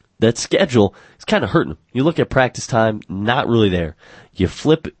that schedule is kind of hurting them. You look at practice time, not really there. You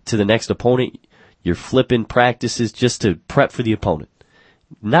flip to the next opponent, you're flipping practices just to prep for the opponent.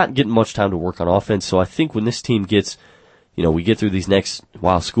 Not getting much time to work on offense, so I think when this team gets, we get through these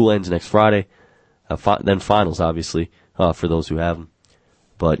school ends next Friday, then finals, obviously, for those who have them.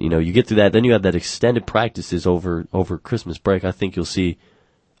 But, you get through that, then you have that extended practices over Christmas break. I think you'll see,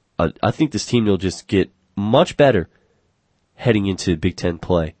 I think this team will just get much better heading into Big Ten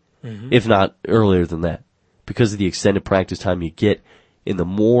play, if not earlier than that, because of the extended practice time you get, and the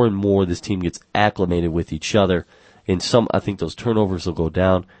more and more this team gets acclimated with each other. And I think those turnovers will go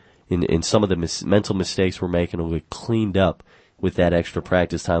down, and some of the mental mistakes we're making will get cleaned up with that extra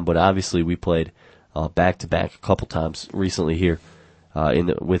practice time. But obviously we played back-to-back a couple times recently here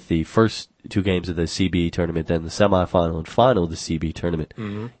with the first 2 games of the CBE tournament, then the semifinal and final of the CBE tournament.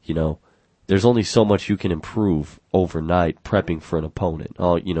 There's only so much you can improve overnight prepping for an opponent.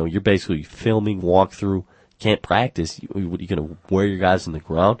 You're basically filming, walkthrough, can't practice. You're going to wear your guys in the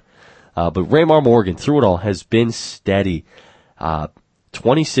ground. But Raymar Morgan, through it all, has been steady.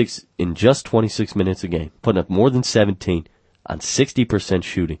 26 in just 26 minutes a game, putting up more than 17 on 60%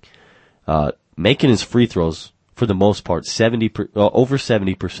 shooting. Making his free throws, for the most part, over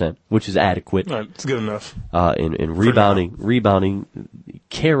 70%, which is adequate. All right, it's good enough. And rebounding,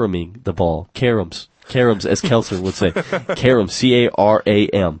 caroming the ball. Caroms, as Kelser would say. Carom,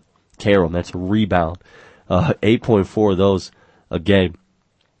 C-A-R-A-M. Carom, that's a rebound. 8.4 of those a game.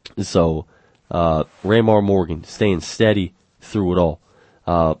 So, Raymar Morgan staying steady through it all.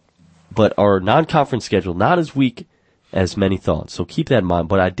 But our non-conference schedule, not as weak as many thought. So keep that in mind.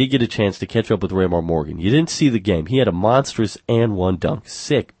 But I did get a chance to catch up with Raymar Morgan. You didn't see the game. He had a monstrous and one dunk.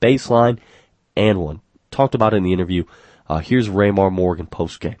 Sick. Baseline and one. Talked about it in the interview. Here's Raymar Morgan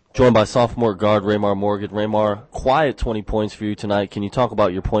post-game. Joined by sophomore guard Raymar Morgan. Raymar, quiet 20 points for you tonight. Can you talk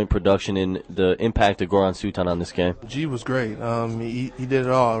about your point production and the impact of Goran Sutan on this game? G was great. He did it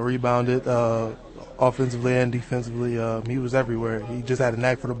all. Rebounded offensively and defensively. He was everywhere. He just had a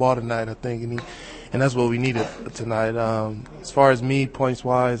knack for the ball tonight, I think, and that's what we needed tonight. As far as me,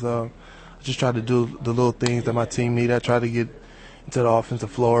 points-wise, I just tried to do the little things that my team needed. I tried to get into the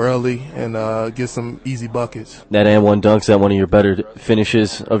offensive floor early and get some easy buckets. That and one dunk, is that one of your better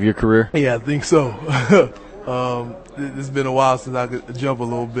finishes of your career? Yeah, I think so. It's been a while since I could jump a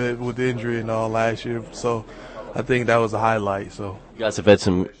little bit with the injury and all last year. So I think that was a highlight. So You guys have had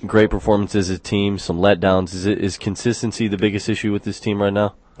some great performances as a team, some letdowns. Is consistency the biggest issue with this team right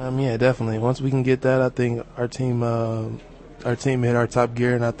now? yeah, definitely. Once we can get that, I think our team hit our top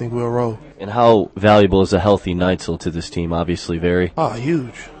gear, and I think we'll roll. And how valuable is a healthy Neitzel to this team? Obviously, very. Oh,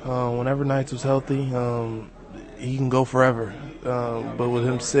 huge. Whenever Knights was healthy, he can go forever. But with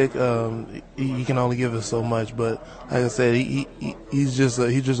him sick, he can only give us so much. But like I said, he's just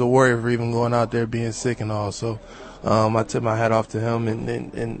a warrior for even going out there being sick and all. So I tip my hat off to him and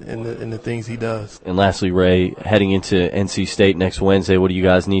the things he does. And lastly, Ray, heading into NC State next Wednesday, what do you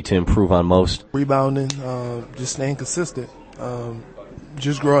guys need to improve on most? Rebounding, just staying consistent,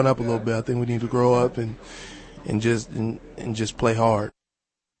 just growing up a little bit. I think we need to grow up and just play hard.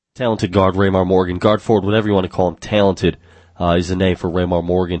 Talented guard Raymar Morgan, guard forward, whatever you want to call him, talented is the name for Raymar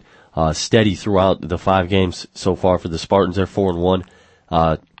Morgan. Steady throughout the 5 games so far for the Spartans. They're 4-1.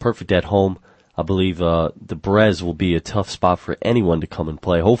 Perfect at home. I believe the Brez will be a tough spot for anyone to come and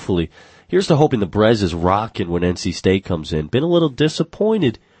play. Hopefully, here's to hoping the Brez is rocking when NC State comes in. Been a little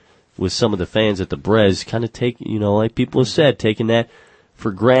disappointed with some of the fans at the Brez, kind of like people have said, taking that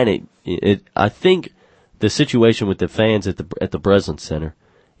for granted. I think the situation with the fans at the Breslin Center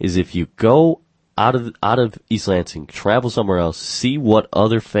is if you go out of East Lansing, travel somewhere else, see what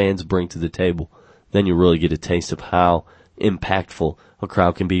other fans bring to the table, then you really get a taste of how impactful a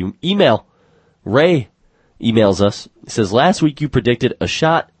crowd can be. Ray emails us. He says, last week you predicted a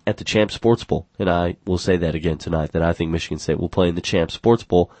shot at the Champ Sports Bowl, and I will say that again tonight, that I think Michigan State will play in the Champ Sports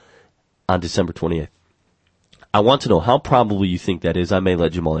Bowl on December 28th. I want to know how probable you think that is. I may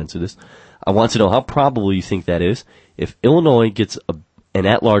let Jamal answer this. I want to know how probable you think that is if Illinois gets an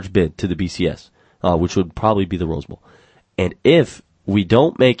at-large bid to the BCS, which would probably be the Rose Bowl. And if we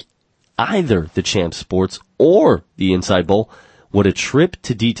don't make either the Champ Sports or the Inside Bowl, would a trip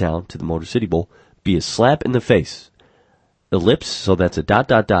to D-Town, to the Motor City Bowl, be a slap in the face? Ellipse, so that's a ...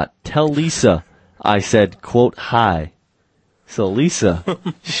 Tell Lisa I said, quote, hi. So Lisa,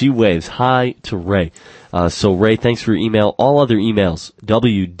 she waves hi to Ray. So Ray, thanks for your email. All other emails,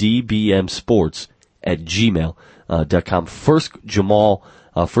 wdbmsports@gmail.com. First, Jamal,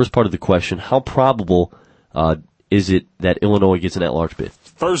 first part of the question, how probable is it that Illinois gets an at-large bid?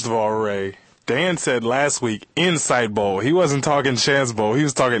 First of all, Ray, Dan said last week Inside Bowl. He wasn't talking Chance Bowl. He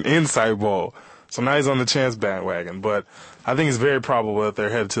was talking Inside Bowl. So now he's on the Chance bandwagon. But I think it's very probable that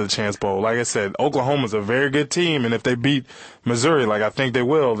they're headed to the Chance Bowl. Like I said, Oklahoma's a very good team, and if they beat Missouri, like I think they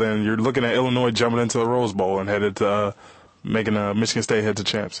will, then you're looking at Illinois jumping into the Rose Bowl and headed to making Michigan State head to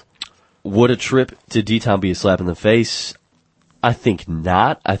champs. Would a trip to D-Town be a slap in the face? I think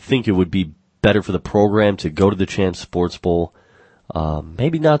not. I think it would be better for the program to go to the Champs Sports Bowl.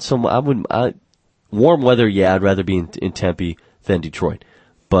 Maybe not so much. Warm weather, yeah, I'd rather be in Tempe than Detroit.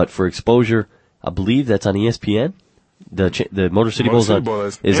 But for exposure, I believe that's on ESPN. The Motor City Bowl is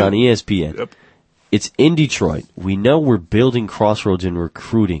on ESPN. Yep. It's in Detroit. We know we're building crossroads in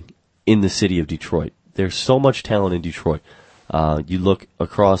recruiting in the city of Detroit. There's so much talent in Detroit. You look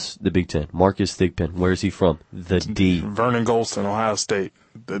across the Big Ten. Marcus Thigpen, where's he from? The D. Vernon Golston, Ohio State,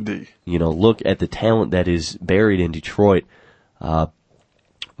 the D. Look at the talent that is buried in Detroit. But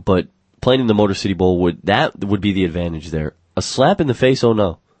playing in the Motor City Bowl would be the advantage there. A slap in the face, oh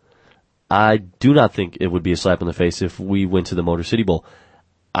no. I do not think it would be a slap in the face if we went to the Motor City Bowl.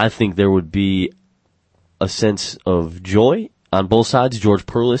 I think there would be a sense of joy on both sides. George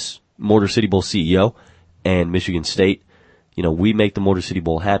Perlis, Motor City Bowl CEO, and Michigan State. We make the Motor City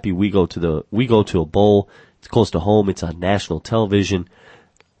Bowl happy. We go to a bowl. It's close to home. It's on national television.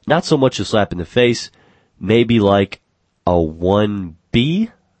 Not so much a slap in the face. Maybe like a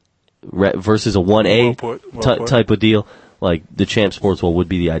 1B versus a 1A type of deal. Like the Champ Sports Bowl would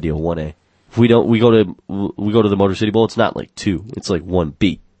be the ideal 1A. If we go to the Motor City Bowl, it's not like 2. It's like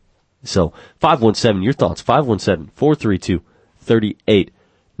 1B. So 517, your thoughts,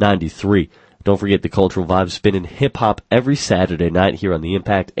 517-432-3893. Don't forget the Cultural Vibe spinning hip-hop every Saturday night here on The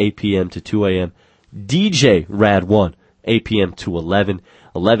Impact, 8 p.m. to 2 a.m. DJ Rad 1, 8 p.m. to 11.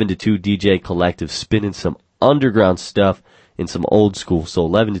 11 to 2, DJ Collective spinning some underground stuff and some old school. So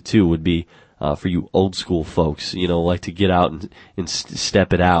 11 to 2 would be for you old school folks, like to get out and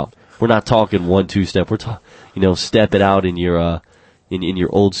step it out. We're not talking 1-2 step. We're talking, step it out in your in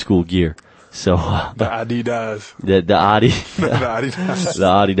your old school gear. So the Adidas. The Adidas. The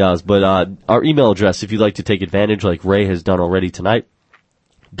Adidas. But our email address, if you'd like to take advantage, like Ray has done already tonight,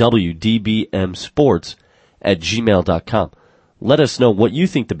 wdbmsports@gmail.com. Let us know what you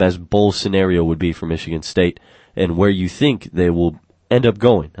think the best bowl scenario would be for Michigan State and where you think they will end up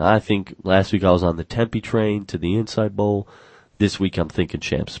going. I think last week I was on the Tempe train to the Inside Bowl. This week I'm thinking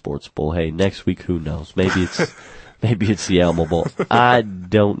Champs Sports Bowl. Hey, next week, who knows? Maybe it's the Alamo Bowl. I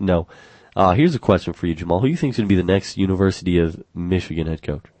don't know. Here's a question for you, Jamal. Who do you think is going to be the next University of Michigan head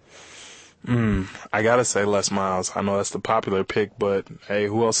coach? I gotta say Les Miles. I know that's the popular pick, but hey,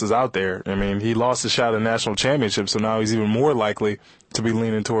 who else is out there? I mean, he lost his shot at national championship, so now he's even more likely to be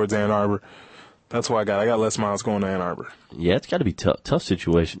leaning towards Ann Arbor. That's why I got Les Miles going to Ann Arbor. Yeah, it's got to be tough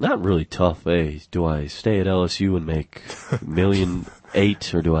situation. Not really tough. Hey, do I stay at LSU and make $1.8 million,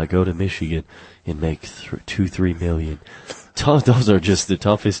 or do I go to Michigan and make $2-3 million? Those are just the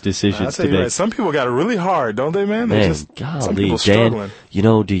toughest decisions to make. Right, some people got it really hard, don't they, man? Man, some golly, people struggling.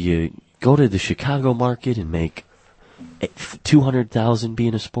 Dan, do you go to the Chicago market and make $200,000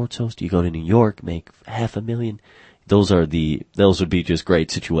 being a sports host? Do you go to New York, make $500,000? Those would be just great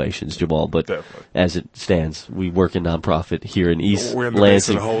situations, Jamal. But definitely, as it stands, we work in nonprofit here in East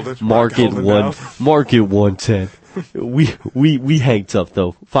Lansing. Market 110. we hang tough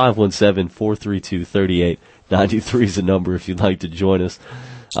though. 517-432-3893 is the number if you'd like to join us.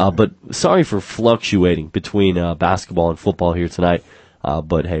 But sorry for fluctuating between basketball and football here tonight.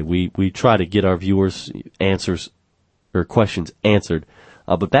 But hey, we try to get our viewers questions answered.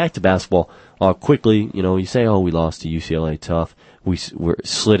 But back to basketball, quickly, you say, we lost to UCLA, tough. We're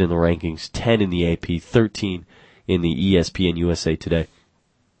slid in the rankings, 10 in the AP, 13 in the ESPN USA Today.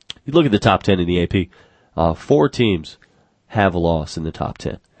 You look at the top 10 in the AP, 4 teams have a loss in the top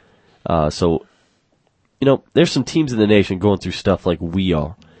 10. So, there's some teams in the nation going through stuff like we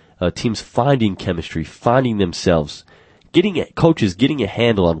are. Teams finding chemistry, finding themselves, coaches getting a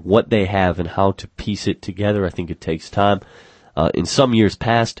handle on what they have and how to piece it together. I think it takes time. In some years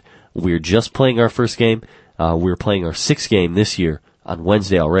past, we're just playing our first game. We're playing our 6th game this year on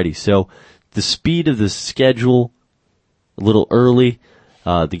Wednesday already. So the speed of the schedule, a little early,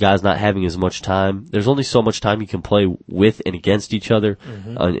 the guys not having as much time. There's only so much time you can play with and against each other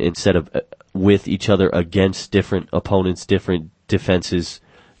instead of with each other against different opponents, different defenses,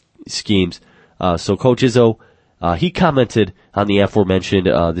 schemes. So Coach Izzo, he commented on the aforementioned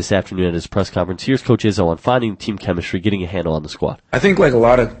this afternoon at his press conference. Here's Coach Izzo on finding team chemistry, getting a handle on the squad. I think like a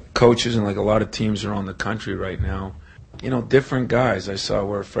lot of coaches and like a lot of teams around the country right now, different guys. I saw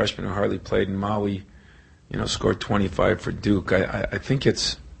where a freshman who hardly played in Maui, scored 25 for Duke. I think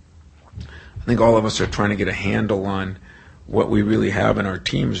all of us are trying to get a handle on what we really have in our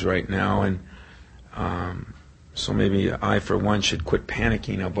teams right now. And so maybe I, for one, should quit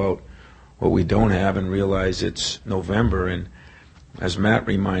panicking about what we don't have and realize it's November. And as Matt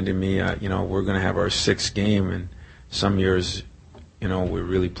reminded me, we're going to have our 6th game, and some years, we're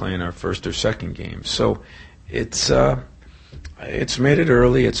really playing our 1st or 2nd game. So it's made it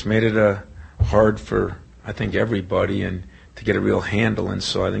early. It's made it hard for, I think, everybody and to get a real handle. And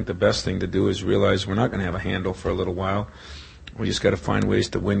so I think the best thing to do is realize we're not going to have a handle for a little while. We just got to find ways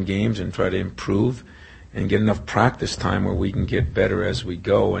to win games and try to improve and get enough practice time where we can get better as we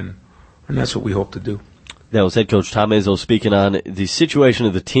go. And that's what we hope to do. That was head coach Tom Izzo speaking on the situation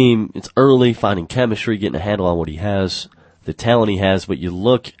of the team. It's early, finding chemistry, getting a handle on what he has, the talent he has. But you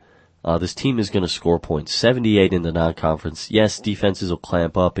look, this team is going to score points. 78 in the non-conference. Yes, defenses will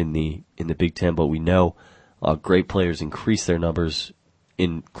clamp up in the Big Ten, but we know great players increase their numbers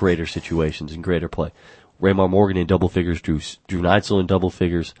in greater situations, in greater play. Raymar Morgan in double figures, Drew Neitzel in double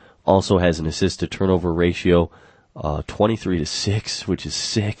figures, also has an assist-to-turnover ratio 23-6, which is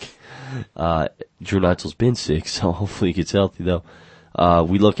sick. Drew Neitzel's been sick, so hopefully he gets healthy, though.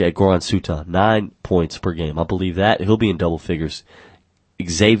 We look at Goran Suta, 9 points per game. I believe that. He'll be in double figures.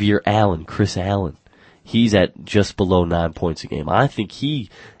 Xavier Allen, Chris Allen, he's at just below 9 points a game. I think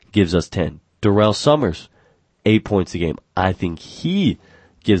he gives us 10. Darrell Summers, 8 points a game. I think he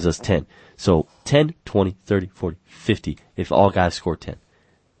gives us 10. So 10, 20, 30, 40, 50 if all guys score 10.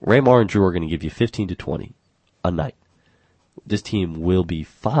 Raymar and Drew are going to give you 15 to 20 a night. This team will be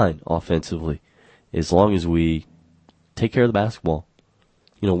fine offensively as long as we take care of the basketball.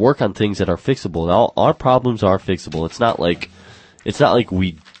 Work on things that are fixable. All our problems are fixable. It's not like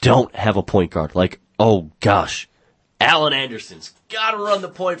we don't have a point guard. Like, oh gosh, Alan Anderson's got to run the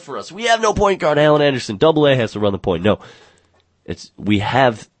point for us. We have no point guard. Alan Anderson, Double A has to run the point. No, we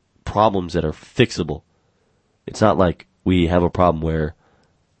have problems that are fixable. It's not like we have a problem where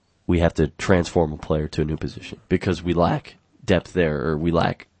we have to transform a player to a new position because we lack depth there or we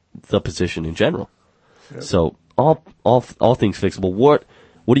lack the position in general. Yep. So all things fixable. What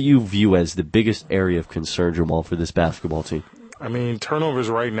do you view as the biggest area of concern, Jamal, for this basketball team? I mean, turnovers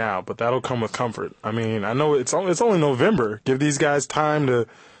right now, but that'll come with comfort. I mean, I know it's only November. Give these guys time to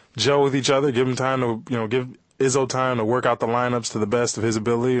gel with each other. Give them time to, give Izzo time to work out the lineups to the best of his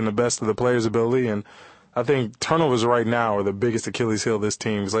ability and the best of the players' ability. And I think turnovers right now are the biggest Achilles heel of this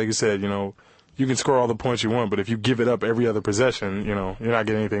team. Because like you said, you can score all the points you want, but if you give it up every other possession, you're not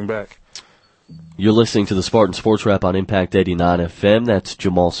getting anything back. You're listening to the Spartan Sports Wrap on Impact 89 FM. That's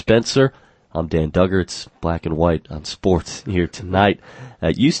Jamal Spencer. I'm Dan Duggar. It's Black and White on Sports here tonight.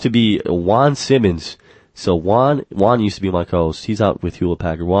 It used to be Juan Simmons. So Juan used to be my co-host. He's out with Hewlett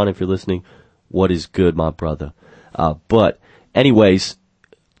Packard. Juan, if you're listening, what is good, my brother? But anyways,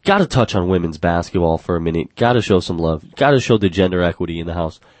 got to touch on women's basketball for a minute. Got to show some love. Got to show the gender equity in the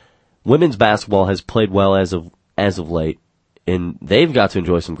house. Women's basketball has played well as of late, and they've got to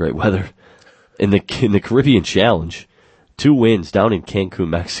enjoy some great weather in the Caribbean Challenge. 2 wins down in Cancun,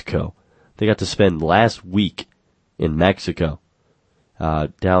 Mexico. They got to spend last week in Mexico,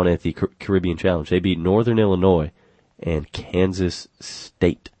 down at the Caribbean Challenge. They beat Northern Illinois and Kansas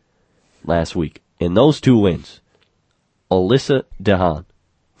State last week. In those 2 wins, Alyssa DeHaan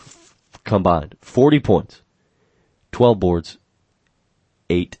combined 40 points, 12 boards,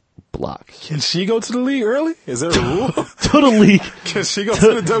 8 blocks. Can she go to the league early? Is there a rule? To the league. Can she go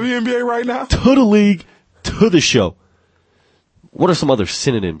to the WNBA right now? To the league. To the show. What are some other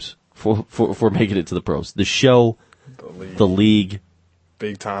synonyms for making it to the pros? The show, the league.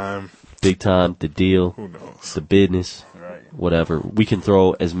 Big time, the deal. Who knows? The business. Right. Whatever. We can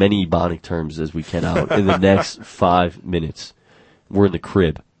throw as many Ebonic terms as we can out in the next 5 minutes. We're in the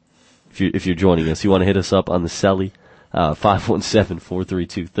crib. If you're joining us, you want to hit us up on the Celly.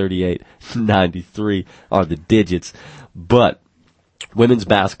 517-432-3893 are the digits. But women's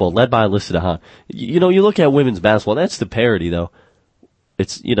basketball, led by Alyssa DeHaan. You look at women's basketball, that's the parity, though.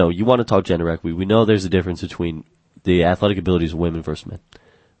 It's, you want to talk gender equity. We know there's a difference between the athletic abilities of women versus men.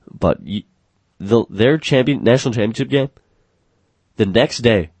 But their national championship game, the next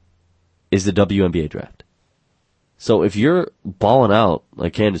day is the WNBA draft. So if you're balling out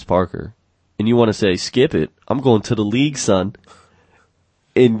like Candace Parker, and you want to say, skip it, I'm going to the league, son,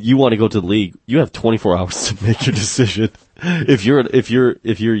 and you want to go to the league, you have 24 hours to make your decision. If you're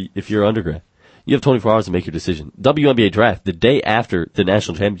undergrad, you have 24 hours to make your decision. WNBA draft, the day after the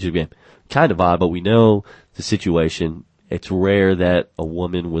national championship game. Kind of odd, but we know the situation. It's rare that a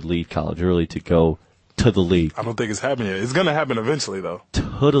woman would leave college early to go to the league. I don't think it's happening yet. It's going to happen eventually, though.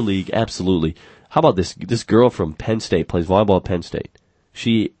 To the league, absolutely. How about this? This girl from Penn State plays volleyball at Penn State.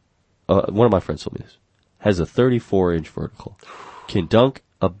 She, one of my friends told me this, has a 34-inch vertical, can dunk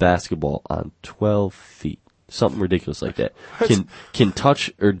a basketball on 12 feet. Something ridiculous like that. Can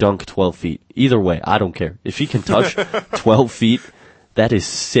touch or dunk 12 feet. Either way, I don't care. If she can touch 12 feet, that is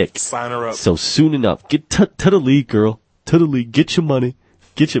sick. Sign her up. So soon enough, get to the league, girl. To the league. Get your money.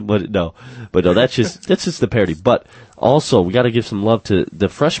 No. But no, that's just the parody. But also, we got to give some love to the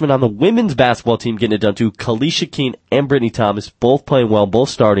freshmen on the women's basketball team getting it done too. Kalisha Keene and Brittany Thomas, both playing well, both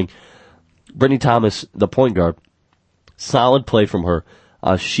starting. Brittany Thomas, the point guard, solid play from her.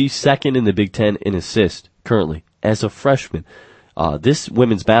 She's second in the Big Ten in assists currently as a freshman. This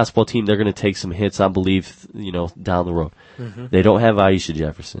women's basketball team, they're going to take some hits, I believe, down the road. Mm-hmm. They don't have Aisha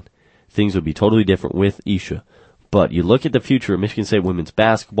Jefferson. Things would be totally different with Isha. But you look at the future of Michigan State women's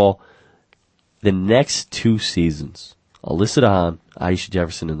basketball, the next 2 seasons, Alyssa DeHaan, Aisha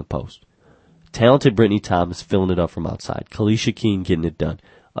Jefferson in the post. Talented Brittany Thomas filling it up from outside. Kalisha Keene getting it done.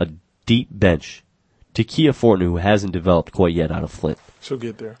 A deep bench. Takia Fortner, who hasn't developed quite yet out of Flint. She'll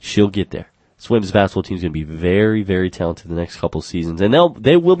get there. This women's basketball team is going to be very, very talented the next couple seasons. And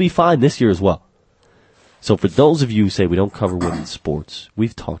they will be fine this year as well. So for those of you who say we don't cover women's sports,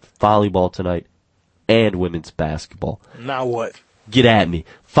 we've talked volleyball tonight and women's basketball. Now what? Get at me.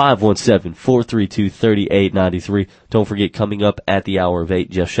 517-432-3893. Don't forget, coming up at the hour of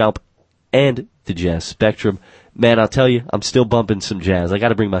 8, Jeff Schaub and the Jazz Spectrum. Man, I'll tell you, I'm still bumping some jazz. I got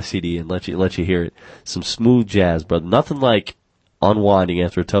to bring my CD and let you hear it. Some smooth jazz, brother. Nothing like unwinding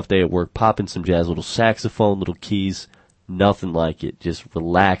after a tough day at work, popping some jazz, little saxophone, little keys. Nothing like it. Just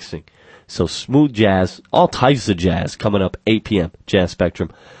relaxing. So smooth jazz, all types of jazz coming up 8 p.m. Jazz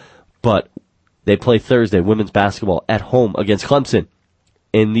Spectrum. But they play Thursday women's basketball at home against Clemson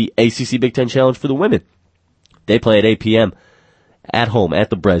in the ACC Big Ten Challenge for the women. They play at 8 p.m. at home at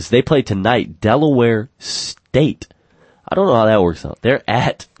the Brez. They play tonight Delaware State. I don't know how that works out.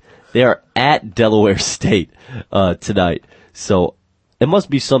 They are at Delaware State tonight. So it must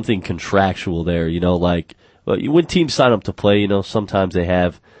be something contractual there, like when teams sign up to play, sometimes they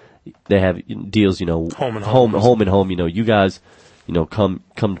have deals, home and home, you guys, come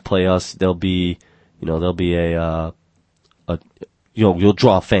to play us. There'll be a you'll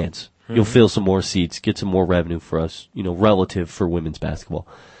draw fans. Mm-hmm. You'll fill some more seats, get some more revenue for us, relative for women's basketball.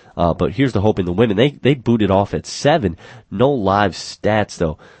 But here's the hope in the women. They booted off at 7. No live stats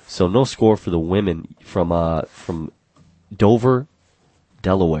though. So no score for the women from Dover,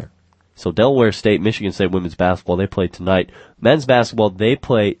 Delaware. So Delaware State, Michigan State women's basketball, they play tonight. Men's basketball, they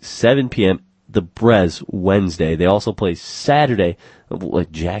play 7 p.m. the Brez Wednesday. They also play Saturday,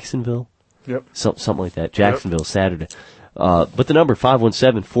 like Jacksonville? Yep. Something like that. Jacksonville, Saturday. But the number,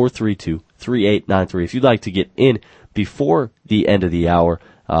 517-432-3893. If you'd like to get in before the end of the hour,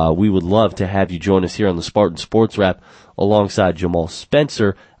 we would love to have you join us here on the Spartan Sports Wrap alongside Jamal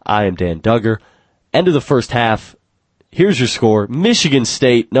Spencer. I am Dan Duggar. End of the first half. Here's your score. Michigan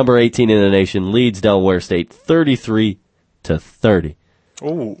State, number 18 in the nation, leads Delaware State 33-30.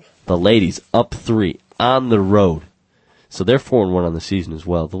 Ooh. The ladies up 3 on the road. So they're 4-1 on the season as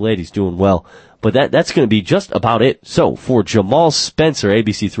well. The ladies doing well. But that's going to be just about it. So for Jamal Spencer,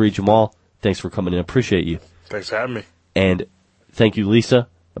 ABC3, Jamal, thanks for coming in. Appreciate you. Thanks for having me. And thank you, Lisa.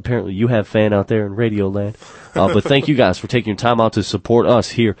 Apparently you have fan out there in Radio Land. But thank you guys for taking your time out to support us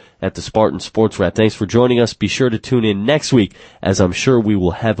here at the Spartan Sports Wrap. Thanks for joining us. Be sure to tune in next week, as I'm sure we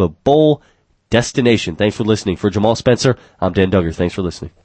will have a bowl destination. Thanks for listening. For Jamal Spencer, I'm Dan Duggar. Thanks for listening.